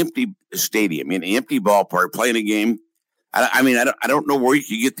an empty stadium, in an empty ballpark, playing a game. I don't know where you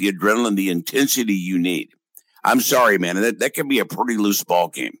can get the adrenaline, the intensity you need. I'm sorry, man. That can be a pretty loose ball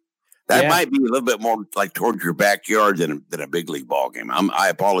game. That might be a little bit more like towards your backyard than a big league ball game. I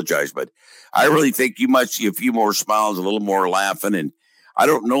apologize, but I really think you might see a few more smiles, a little more laughing, and I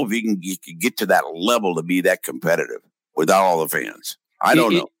don't know if you can get to that level to be that competitive without all the fans. I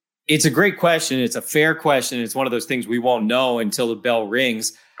don't know. It's a great question. It's a fair question. It's one of those things we won't know until the bell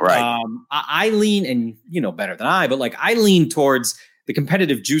rings. Right. I lean, and better than but I lean towards the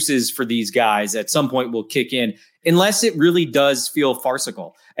competitive juices for these guys at some point will kick in, unless it really does feel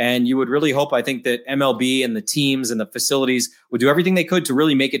farcical. And you would really hope, I think, that MLB and the teams and the facilities would do everything they could to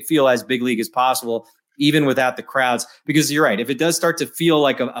really make it feel as big league as possible, even without the crowds. Because you're right. If it does start to feel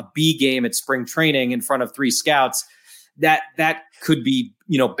like a B game at spring training in front of 3 scouts, that could be,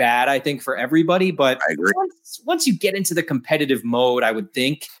 bad, I think, for everybody. But I agree. Once you get into the competitive mode, I would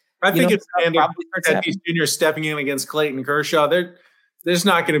think. I think it's Tatis Jr. stepping in against Clayton Kershaw. There's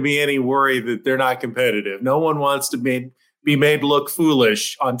not going to be any worry that they're not competitive. No one wants to be made look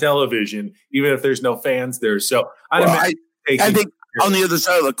foolish on television, even if there's no fans there. So I think on the other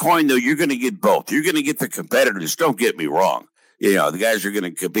side of the coin, though, you're going to get both. You're going to get the competitors. Don't get me wrong. The guys are going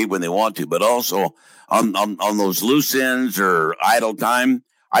to compete when they want to, but also on those loose ends or idle time,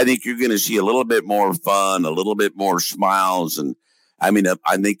 I think you're going to see a little bit more fun, a little bit more smiles. And I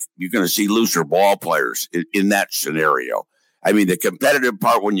think you're going to see looser ball players in that scenario. The competitive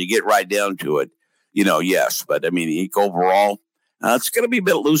part, when you get right down to it, yes. But overall, it's going to be a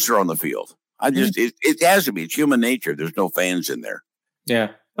bit looser on the field. It has to be. It's human nature. There's no fans in there.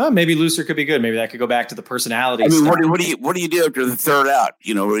 Yeah. Well, maybe looser could be good. Maybe that could go back to the personality. What do you do after the third out? Do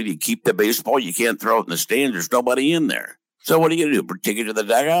you keep the baseball? You can't throw it in the stands. There's nobody in there. So what are you going to do? Take it to the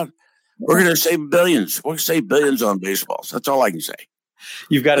dugout? We're going to save billions. We're going to save billions on baseballs. That's all I can say.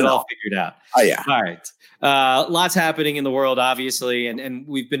 You've got it all figured out. Oh, yeah. All right. Lots happening in the world, obviously, and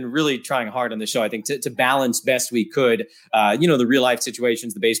we've been really trying hard on the show, I think, to balance best we could, the real life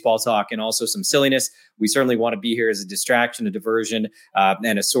situations, the baseball talk, and also some silliness. We certainly want to be here as a distraction, a diversion,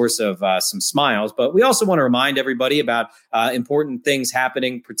 and a source of some smiles. But we also want to remind everybody about important things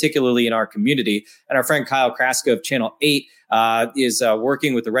happening, particularly in our community. And our friend Kyle Kraska of Channel 8 is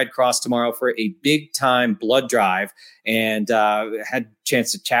working with the Red Cross tomorrow for a big time blood drive, and had a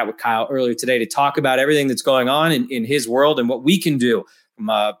chance to chat with Kyle earlier today to talk about everything that's going on in his world and what we can do from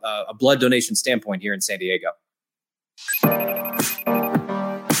a blood donation standpoint here in San Diego.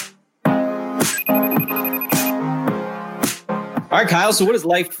 All right, Kyle. So what is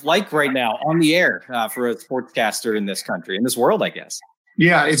life like right now on the air for a sportscaster in this country, in this world, I guess?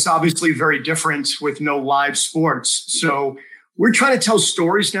 Yeah, it's obviously very different with no live sports. So we're trying to tell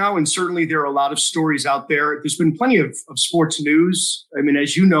stories now, and certainly there are a lot of stories out there. There's been plenty of sports news.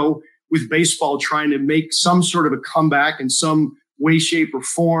 As you know, with baseball trying to make some sort of a comeback in some way, shape, or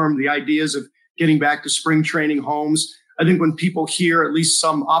form, the ideas of getting back to spring training homes. I think when people hear at least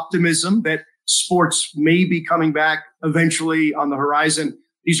some optimism that sports may be coming back eventually on the horizon,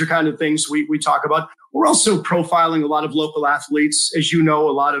 these are kind of things we talk about. We're also profiling a lot of local athletes. As you know,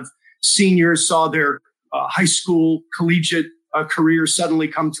 a lot of seniors saw their high school, collegiate careers suddenly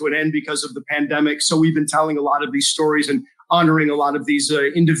come to an end because of the pandemic. So we've been telling a lot of these stories and honoring a lot of these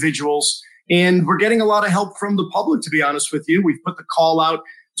individuals. And we're getting a lot of help from the public, to be honest with you. We've put the call out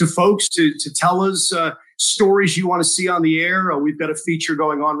to folks to tell us stories you want to see on the air. We've got a feature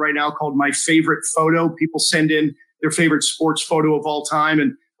going on right now called My Favorite Photo. People send in their favorite sports photo of all time,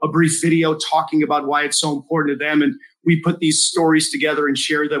 and a brief video talking about why it's so important to them. And we put these stories together and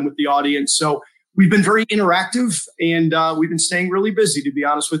share them with the audience. So we've been very interactive, and we've been staying really busy, to be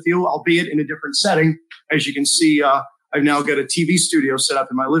honest with you, albeit in a different setting. As you can see, I've now got a TV studio set up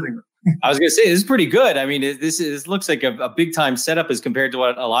in my living room. I was going to say, this is pretty good. I mean, this looks like a big time setup as compared to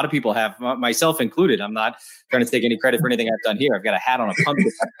what a lot of people have, myself included. I'm not trying to take any credit for anything I've done here. I've got a hat on a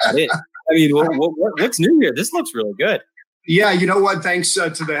pumpkin. That's it. I mean, what's new here? This looks really good. Yeah, you know what? Thanks to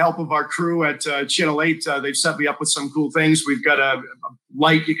the help of our crew at Channel 8, they've set me up with some cool things. We've got a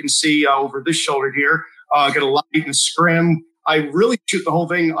light you can see over this shoulder here. Got a light and a scrim. I really shoot the whole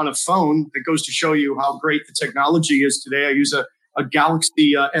thing on a phone. That goes to show you how great the technology is today. I use a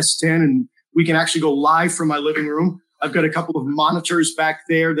Galaxy S10, and we can actually go live from my living room. I've got a couple of monitors back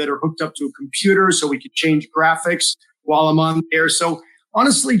there that are hooked up to a computer so we can change graphics while I'm on there. So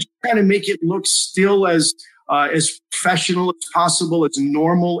honestly, trying to make it look still as professional as possible, as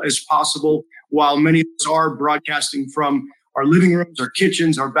normal as possible, while many of us are broadcasting from our living rooms, our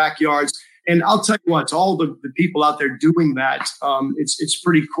kitchens, our backyards. And I'll tell you what, to all the people out there doing that, it's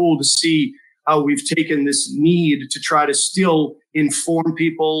pretty cool to see how we've taken this need to try to still inform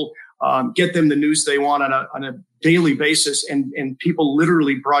people, get them the news they want on a daily basis, and people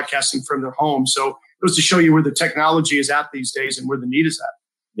literally broadcasting from their home. So it goes to show you where the technology is at these days and where the need is at.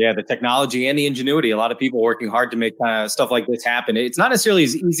 Yeah, the technology and the ingenuity. A lot of people working hard to make stuff like this happen. It's not necessarily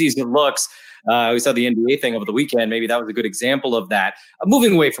as easy as it looks. We saw the NBA thing over the weekend. Maybe that was a good example of that.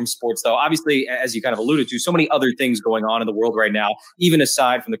 Moving away from sports, though, obviously, as you kind of alluded to, so many other things going on in the world right now, even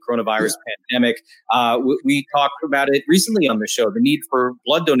aside from the coronavirus pandemic. We talked about it recently on the show. The need for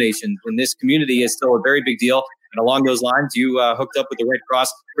blood donations in this community is still a very big deal. And along those lines, you hooked up with the Red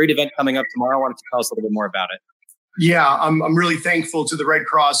Cross. Great event coming up tomorrow. Why don't you tell us a little bit more about it? Yeah, I'm really thankful to the Red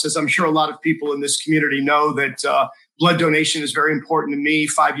Cross, as I'm sure a lot of people in this community know that blood donation is very important to me.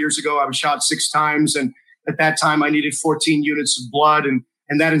 5 years ago, I was shot 6 times, and at that time, I needed 14 units of blood, and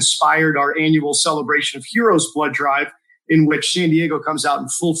that inspired our annual Celebration of Heroes blood drive, in which San Diego comes out in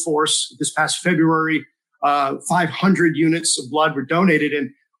full force. This past February, 500 units of blood were donated,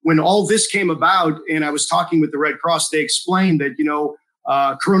 and when all this came about, and I was talking with the Red Cross, they explained that,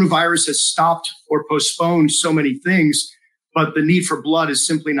 coronavirus has stopped or postponed so many things, but the need for blood is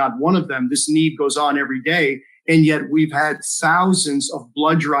simply not one of them. This need goes on every day. And yet we've had thousands of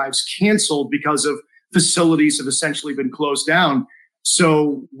blood drives canceled because of facilities have essentially been closed down.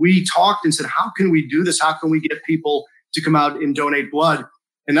 So we talked and said, how can we do this? How can we get people to come out and donate blood?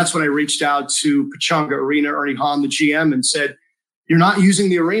 And that's when I reached out to Pechanga Arena, Ernie Hahn, the GM, and said, you're not using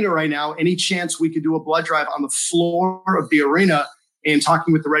the arena right now. Any chance we could do a blood drive on the floor of the arena? And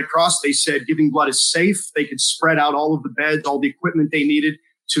talking with the Red Cross, they said giving blood is safe. They could spread out all of the beds, all the equipment they needed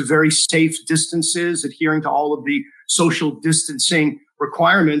to very safe distances, adhering to all of the social distancing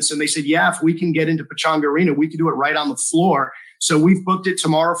requirements. And they said, yeah, if we can get into Pechanga Arena, we can do it right on the floor. So we've booked it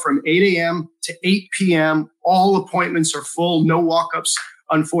tomorrow from 8 a.m. to 8 p.m. All appointments are full. No walk-ups,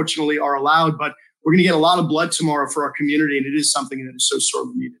 unfortunately, are allowed. But we're going to get a lot of blood tomorrow for our community, and it is something that is so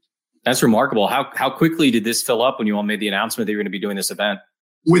sorely needed. That's remarkable. How quickly did this fill up when you all made the announcement that you're going to be doing this event?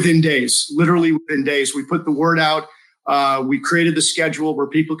 Within days, literally within days. We put the word out. We created the schedule where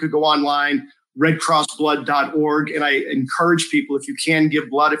people could go online, redcrossblood.org. And I encourage people, if you can give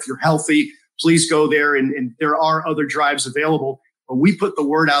blood, if you're healthy, please go there. And there are other drives available. But we put the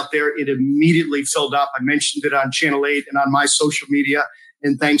word out there. It immediately filled up. I mentioned it on Channel 8 and on my social media.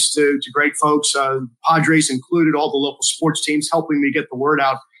 And thanks to great folks, Padres included, all the local sports teams helping me get the word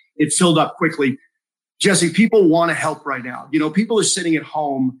out. It filled up quickly. Jesse, people want to help right now. People are sitting at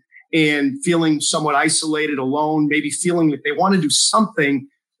home and feeling somewhat isolated, alone, maybe feeling that they want to do something,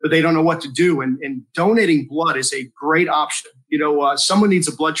 but they don't know what to do. And donating blood is a great option. Someone needs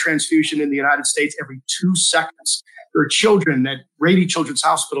a blood transfusion in the United States every 2 seconds. There are children at Rady Children's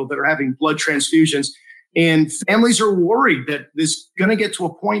Hospital that are having blood transfusions. And families are worried that this is going to get to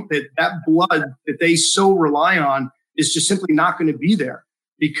a point that blood that they so rely on is just simply not going to be there,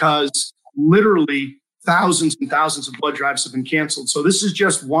 because literally thousands and thousands of blood drives have been canceled. So this is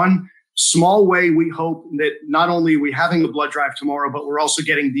just one small way we hope that not only are we having a blood drive tomorrow, but we're also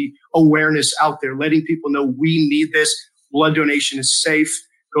getting the awareness out there, letting people know we need this. Blood donation is safe.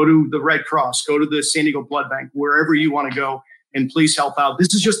 Go to the Red Cross, go to the San Diego Blood Bank, wherever you want to go, and please help out.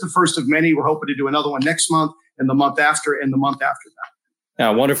 This is just the first of many. We're hoping to do another one next month, and the month after, and the month after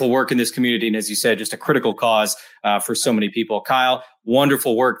that. Wonderful work in this community. And as you said, just a critical cause for so many people. Kyle,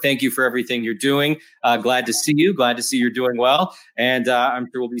 wonderful work. Thank you for everything you're doing. Glad to see you. Glad to see you're doing well. And I'm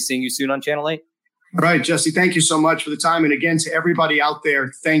sure we'll be seeing you soon on Channel 8. All right, Jesse, thank you so much for the time. And again, to everybody out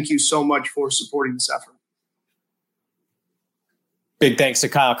there, thank you so much for supporting this effort. Big thanks to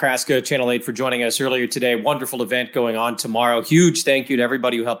Kyle Kraska, Channel 8, for joining us earlier today. Wonderful event going on tomorrow. Huge thank you to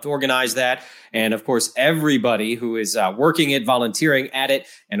everybody who helped organize that. And, of course, everybody who is working it, volunteering at it,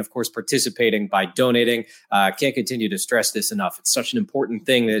 and, of course, participating by donating. Can't continue to stress this enough. It's such an important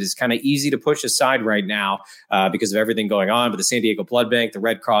thing that is kind of easy to push aside right now because of everything going on. But the San Diego Blood Bank, the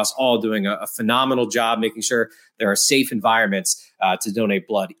Red Cross, all doing a phenomenal job making sure there are safe environments to donate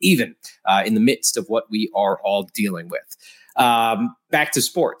blood, even in the midst of what we are all dealing with. Back to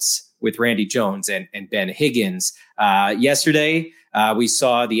sports with Randy Jones and Ben Higgins. Yesterday, we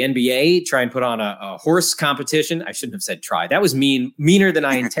saw the NBA try and put on a horse competition. I shouldn't have said try. That was meaner than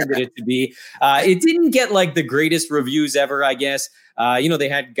I intended it to be. It didn't get like the greatest reviews ever, I guess. They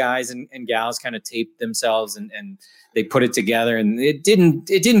had guys and gals kind of tape themselves and they put it together, and it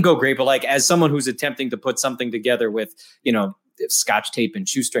didn't go great. But like, as someone who's attempting to put something together with, Scotch tape and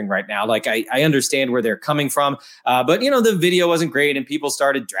shoestring right now, like I understand where they're coming from. But the video wasn't great and people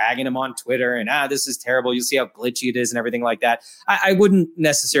started dragging him on Twitter and this is terrible. You see how glitchy it is and everything like that. I wouldn't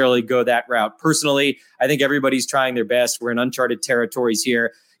necessarily go that route. Personally, I think everybody's trying their best. We're in uncharted territories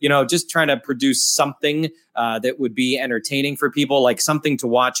here. Just trying to produce something that would be entertaining for people, like something to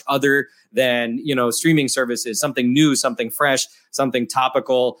watch other than, streaming services, something new, something fresh, something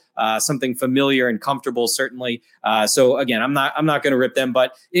topical, something familiar and comfortable, certainly. So again, I'm not going to rip them,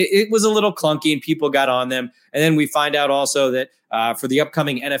 but it was a little clunky and people got on them. And then we find out also that for the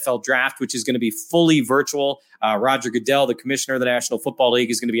upcoming NFL draft, which is going to be fully virtual, Roger Goodell, the commissioner of the National Football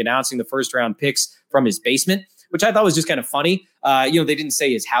League, is going to be announcing the first round picks from his basement, which I thought was just kind of funny. They didn't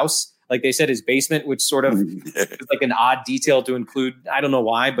say his house, like they said his basement, which sort of is like an odd detail to include. I don't know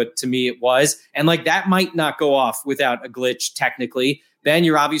why, but to me it was. And like that might not go off without a glitch technically. Ben,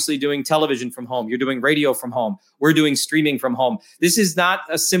 you're obviously doing television from home. You're doing radio from home. We're doing streaming from home. This is not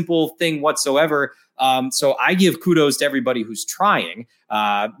a simple thing whatsoever. So I give kudos to everybody who's trying,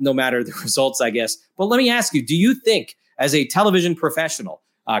 no matter the results, I guess. But let me ask you, do you think as a television professional,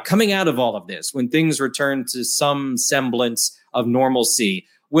 coming out of all of this, when things return to some semblance of normalcy,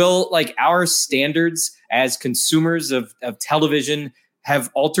 will like our standards as consumers of television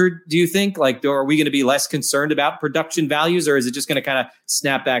have altered, do you think? Like, are we going to be less concerned about production values, or is it just going to kind of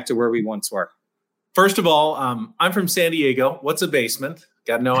snap back to where we once were? First of all, I'm from San Diego. What's a basement?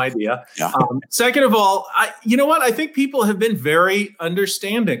 Got no idea. Yeah. Second of all, you know what? I think people have been very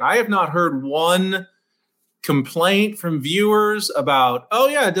understanding. I have not heard one complaint from viewers about,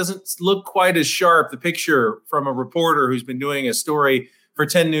 it doesn't look quite as sharp, the picture from a reporter who's been doing a story for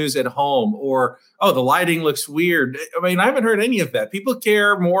 10 News at home, or, the lighting looks weird. I mean, I haven't heard any of that. People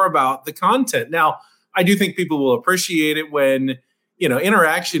care more about the content. Now, I do think people will appreciate it when,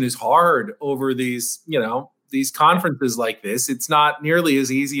 interaction is hard over these conferences like this. It's not nearly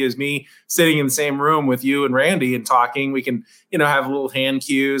as easy as me sitting in the same room with you and Randy and talking. We can, have little hand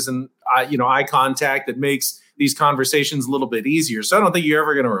cues and, eye contact that makes these conversations a little bit easier. So I don't think you're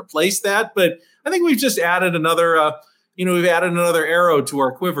ever going to replace that. But I think we've just added another, we've added another arrow to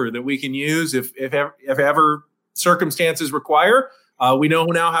our quiver that we can use if ever circumstances require. We know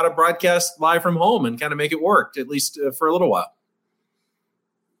now how to broadcast live from home and kind of make it work, at least for a little while.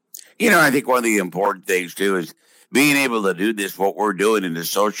 I think one of the important things, too, is being able to do this, what we're doing in the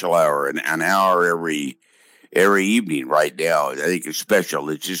social hour, an hour every evening right now. I think it's special.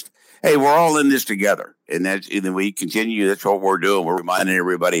 It's just, hey, we're all in this together. And then we continue. That's what we're doing. We're reminding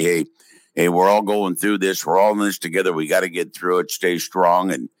everybody, hey, we're all going through this. We're all in this together. We got to get through it, stay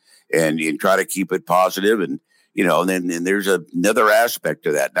strong, and try to keep it positive. And, then there's another aspect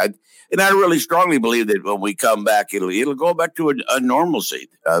to that. And I really strongly believe that when we come back, it'll go back to a normalcy.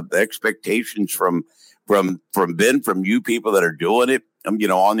 The expectations from Ben, from you people that are doing it,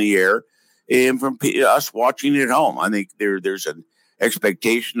 on the air, and from us watching it at home. I think there's an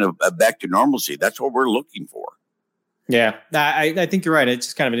expectation of back to normalcy. That's what we're looking for. Yeah, I think you're right. It's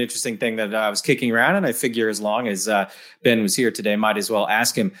just kind of an interesting thing that I was kicking around, and I figure as long as Ben was here today, might as well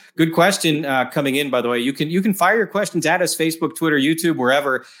ask him. Good question coming in, by the way. You can fire your questions at us, Facebook, Twitter, YouTube,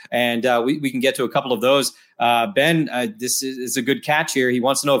 wherever, and we can get to a couple of those. Ben, this is a good catch here. He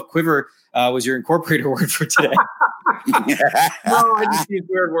wants to know if quiver was your incorporator word for today. No, I just use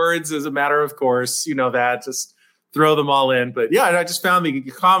weird words as a matter of course. You know that. Just throw them all in. But yeah, I just found the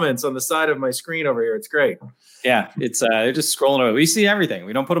comments on the side of my screen over here. It's great. Yeah, it's they're just scrolling over. We see everything.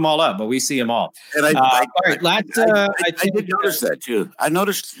 We don't put them all up, but we see them all. And I did notice that too. I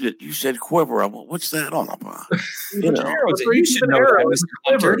noticed that you said quiver. What's that all about? You should know that, Mr.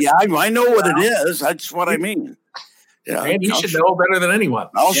 Hunter. Yeah, I know what it is. That's what I mean. Yeah, and you should know better than anyone.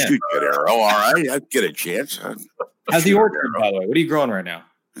 I'll shoot that arrow. All right, I get a chance. How's the orchard, by the way? What are you growing right now?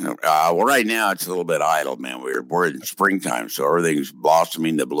 Well, right now it's a little bit idle, man. We're in springtime, so everything's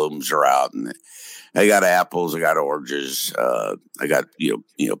blossoming. The blooms are out, and I got apples, I got oranges, I got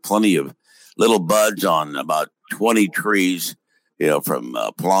plenty of little buds on about 20 trees. From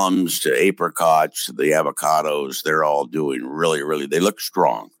plums to apricots to the avocados, they're all doing really, really. They look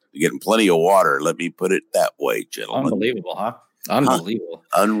strong. They're getting plenty of water. Let me put it that way, gentlemen. Unbelievable, huh? Unbelievable,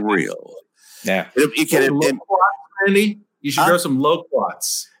 unreal. Yeah, you can. Randy, you should grow some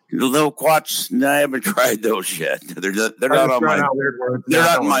loquats. Loquats? No, I haven't tried those yet. They're not on my. They're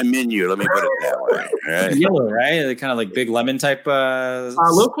not on my menu. Let me put it that way. Right? Yellow, right? They're kind of like big lemon type.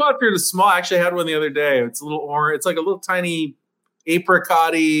 Loquats are the small. I actually had one the other day. It's a little orange. It's like a little tiny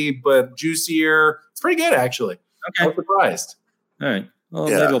apricot-y, but juicier. It's pretty good, actually. Okay, I'm surprised. All right. Well,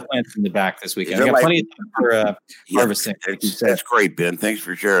 maybe we'll plant some in the back this weekend. I got plenty of time for harvesting. That's great, Ben. Thanks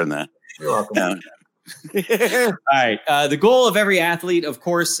for sharing that. You're welcome. All right. The goal of every athlete, of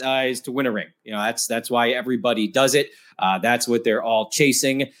course, is to win a ring. That's why everybody does it. That's what they're all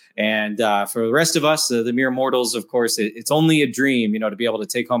chasing. And for the rest of us, the mere mortals, of course, it's only a dream, to be able to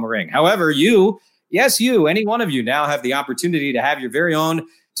take home a ring. However, any one of you now have the opportunity to have your very own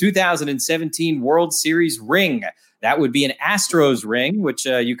 2017 World Series ring. That would be an Astros ring, which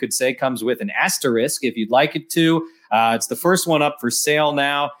you could say comes with an asterisk if you'd like it to. It's the first one up for sale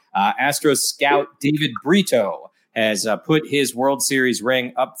now. Astros scout David Brito has put his World Series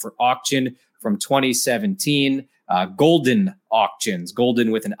ring up for auction from 2017. Golden Auctions,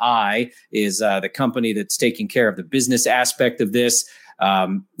 Golden with an I, is the company that's taking care of the business aspect of this.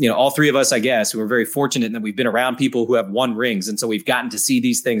 All three of us, I guess, we're very fortunate in that we've been around people who have won rings. And so we've gotten to see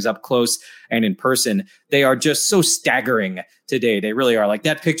these things up close and in person. They are just so staggering today. They really are. Like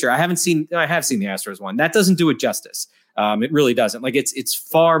that picture, I have seen the Astros one. That doesn't do it justice. It really doesn't. Like it's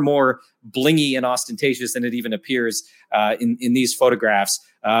far more blingy and ostentatious than it even appears in these photographs.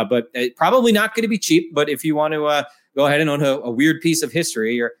 But probably not going to be cheap. But if you want to go ahead and own a weird piece of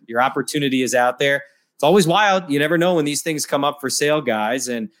history, your opportunity is out there. It's always wild. You never know when these things come up for sale, guys.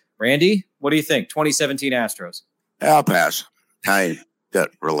 And Randy, what do you think? 2017 Astros. I'll pass. I got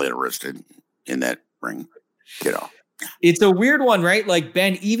really interested in that ring. It's a weird one, right? Like,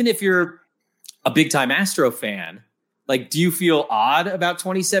 Ben, even if you're a big time Astro fan, like, do you feel odd about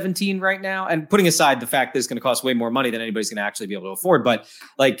 2017 right now? And putting aside the fact that it's going to cost way more money than anybody's going to actually be able to afford. But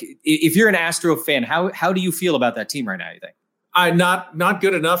like, if you're an Astro fan, how do you feel about that team right now, you think? I'm not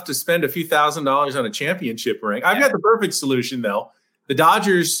good enough to spend a few $1,000s on a championship ring. I've got the perfect solution, though. The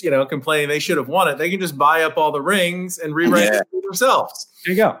Dodgers, complaining they should have won it. They can just buy up all the rings and rewrite it for themselves.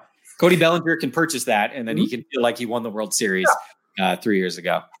 There you go. Cody Bellinger can purchase that, and then he can feel like he won the World Series 3 years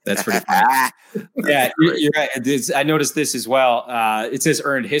ago. That's pretty funny. Yeah, you're right. I noticed this as well. It says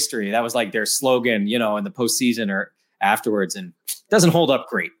earned history. That was like their slogan, in the postseason or afterwards, and it doesn't hold up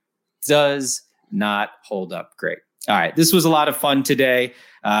great. Does not hold up great. All right. This was a lot of fun today.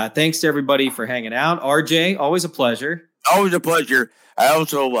 Thanks to everybody for hanging out. RJ, always a pleasure. Always a pleasure. I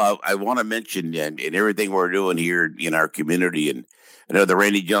also I want to mention in everything we're doing here in our community, and I know the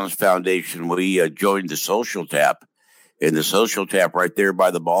Randy Jones Foundation, we joined the Social Tap, and the Social Tap right there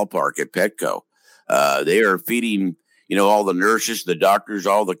by the ballpark at Petco. They are feeding, all the nurses, the doctors,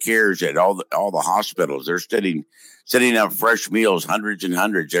 all the cares at all the hospitals. They're setting up fresh meals, hundreds and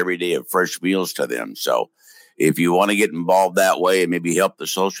hundreds every day of fresh meals to them. So if you want to get involved that way and maybe help the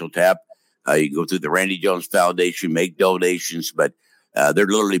Social Tap, you can go through the Randy Jones Foundation, make donations, but they're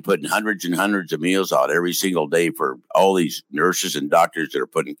literally putting hundreds and hundreds of meals out every single day for all these nurses and doctors that are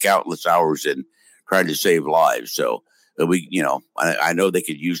putting countless hours in trying to save lives. So I know they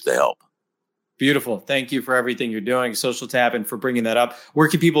could use the help. Beautiful. Thank you for everything you're doing, Social Tap, and for bringing that up. Where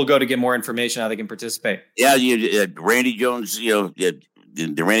can people go to get more information, how they can participate? Yeah, Randy Jones, the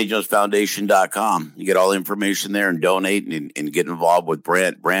RandyJonesFoundation.com. You get all the information there and donate and get involved with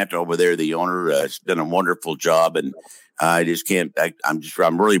Brant. Brant over there, the owner, has done a wonderful job. And I'm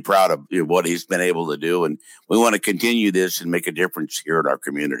really proud of what he's been able to do. And we want to continue this and make a difference here in our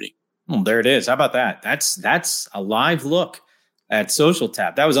community. Well, there it is. How about that? That's a live look at Social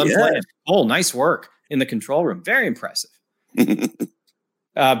Tap. That was unplanned. Yeah. Oh, nice work in the control room. Very impressive.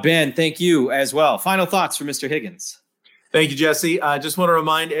 Ben, thank you as well. Final thoughts from Mr. Higgins. Thank you, Jesse. I just want to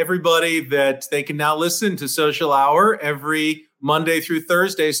remind everybody that they can now listen to Social Hour every Monday through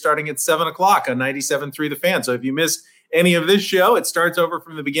Thursday, starting at 7 o'clock on 97.3 The Fan. So if you missed any of this show, it starts over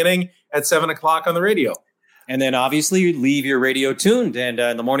from the beginning at 7 o'clock on the radio. And then obviously leave your radio tuned. And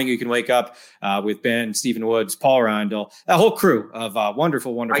in the morning, you can wake up with Ben, Stephen Woods, Paul Rondell, a whole crew of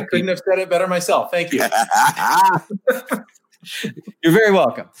wonderful, wonderful I couldn't have said it better myself. Thank you. You're very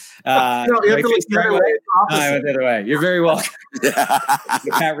welcome. No, you have to look the other way. I went the other way. You're very welcome.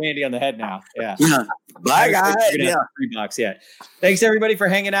 Pat Randy on the head now. Yeah. Bye, guys. Yeah. $3 yet. Thanks everybody for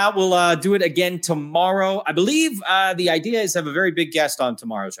hanging out. We'll do it again tomorrow. I believe the idea is to have a very big guest on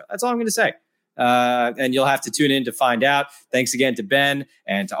tomorrow's show. That's all I'm going to say. And you'll have to tune in to find out. Thanks again to Ben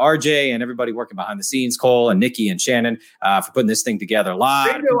and to RJ and everybody working behind the scenes, Cole and Nikki and Shannon, for putting this thing together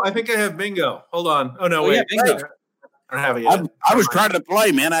live. Bingo. I think I have bingo. Hold on. Oh, no, wait. Yeah, bingo. I don't have it yet. I was trying to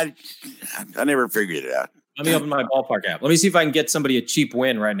play, man. I never figured it out. Let me open my ballpark app. Let me see if I can get somebody a cheap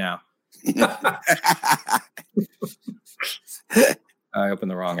win right now. I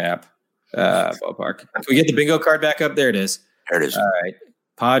opened the wrong app. Ballpark. Can we get the bingo card back up? There it is. There it is. All right.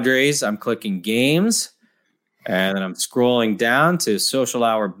 Padres. I'm clicking games. And then I'm scrolling down to Social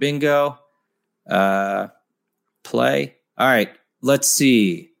Hour Bingo. Play. All right. Let's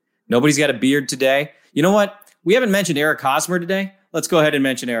see. Nobody's got a beard today. You know what? We haven't mentioned Eric Hosmer today. Let's go ahead and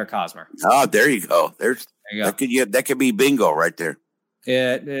mention Eric Hosmer. Oh, there you go. There you go. That could be bingo right there.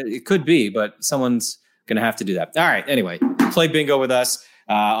 It could be, but someone's going to have to do that. All right. Anyway, play bingo with us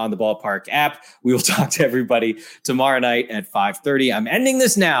on the Ballpark app. We will talk to everybody tomorrow night at 5:30. I'm ending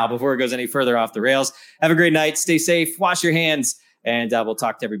this now before it goes any further off the rails. Have a great night. Stay safe. Wash your hands. And we'll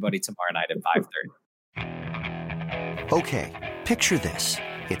talk to everybody tomorrow night at 5:30. Okay, picture this.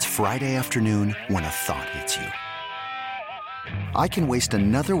 It's Friday afternoon when a thought hits you. I can waste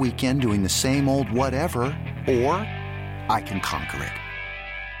another weekend doing the same old whatever, or I can conquer it.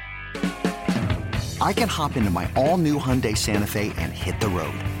 I can hop into my all-new Hyundai Santa Fe and hit the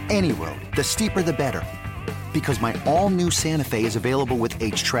road. Any road. The steeper, the better. Because my all-new Santa Fe is available with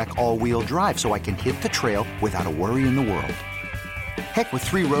H-Track all-wheel drive, so I can hit the trail without a worry in the world. Heck, with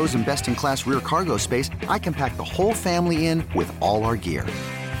 3 rows and best-in-class rear cargo space, I can pack the whole family in with all our gear.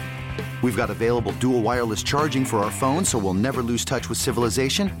 We've got available dual wireless charging for our phones, so we'll never lose touch with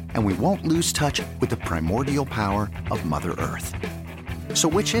civilization, and we won't lose touch with the primordial power of Mother Earth. So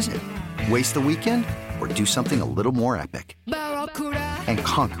which is it? Waste the weekend or do something a little more epic? And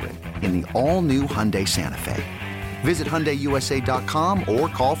conquer it in the all-new Hyundai Santa Fe. Visit HyundaiUSA.com or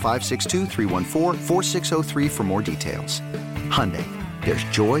call 562-314-4603 for more details. Hyundai, there's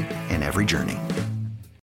joy in every journey.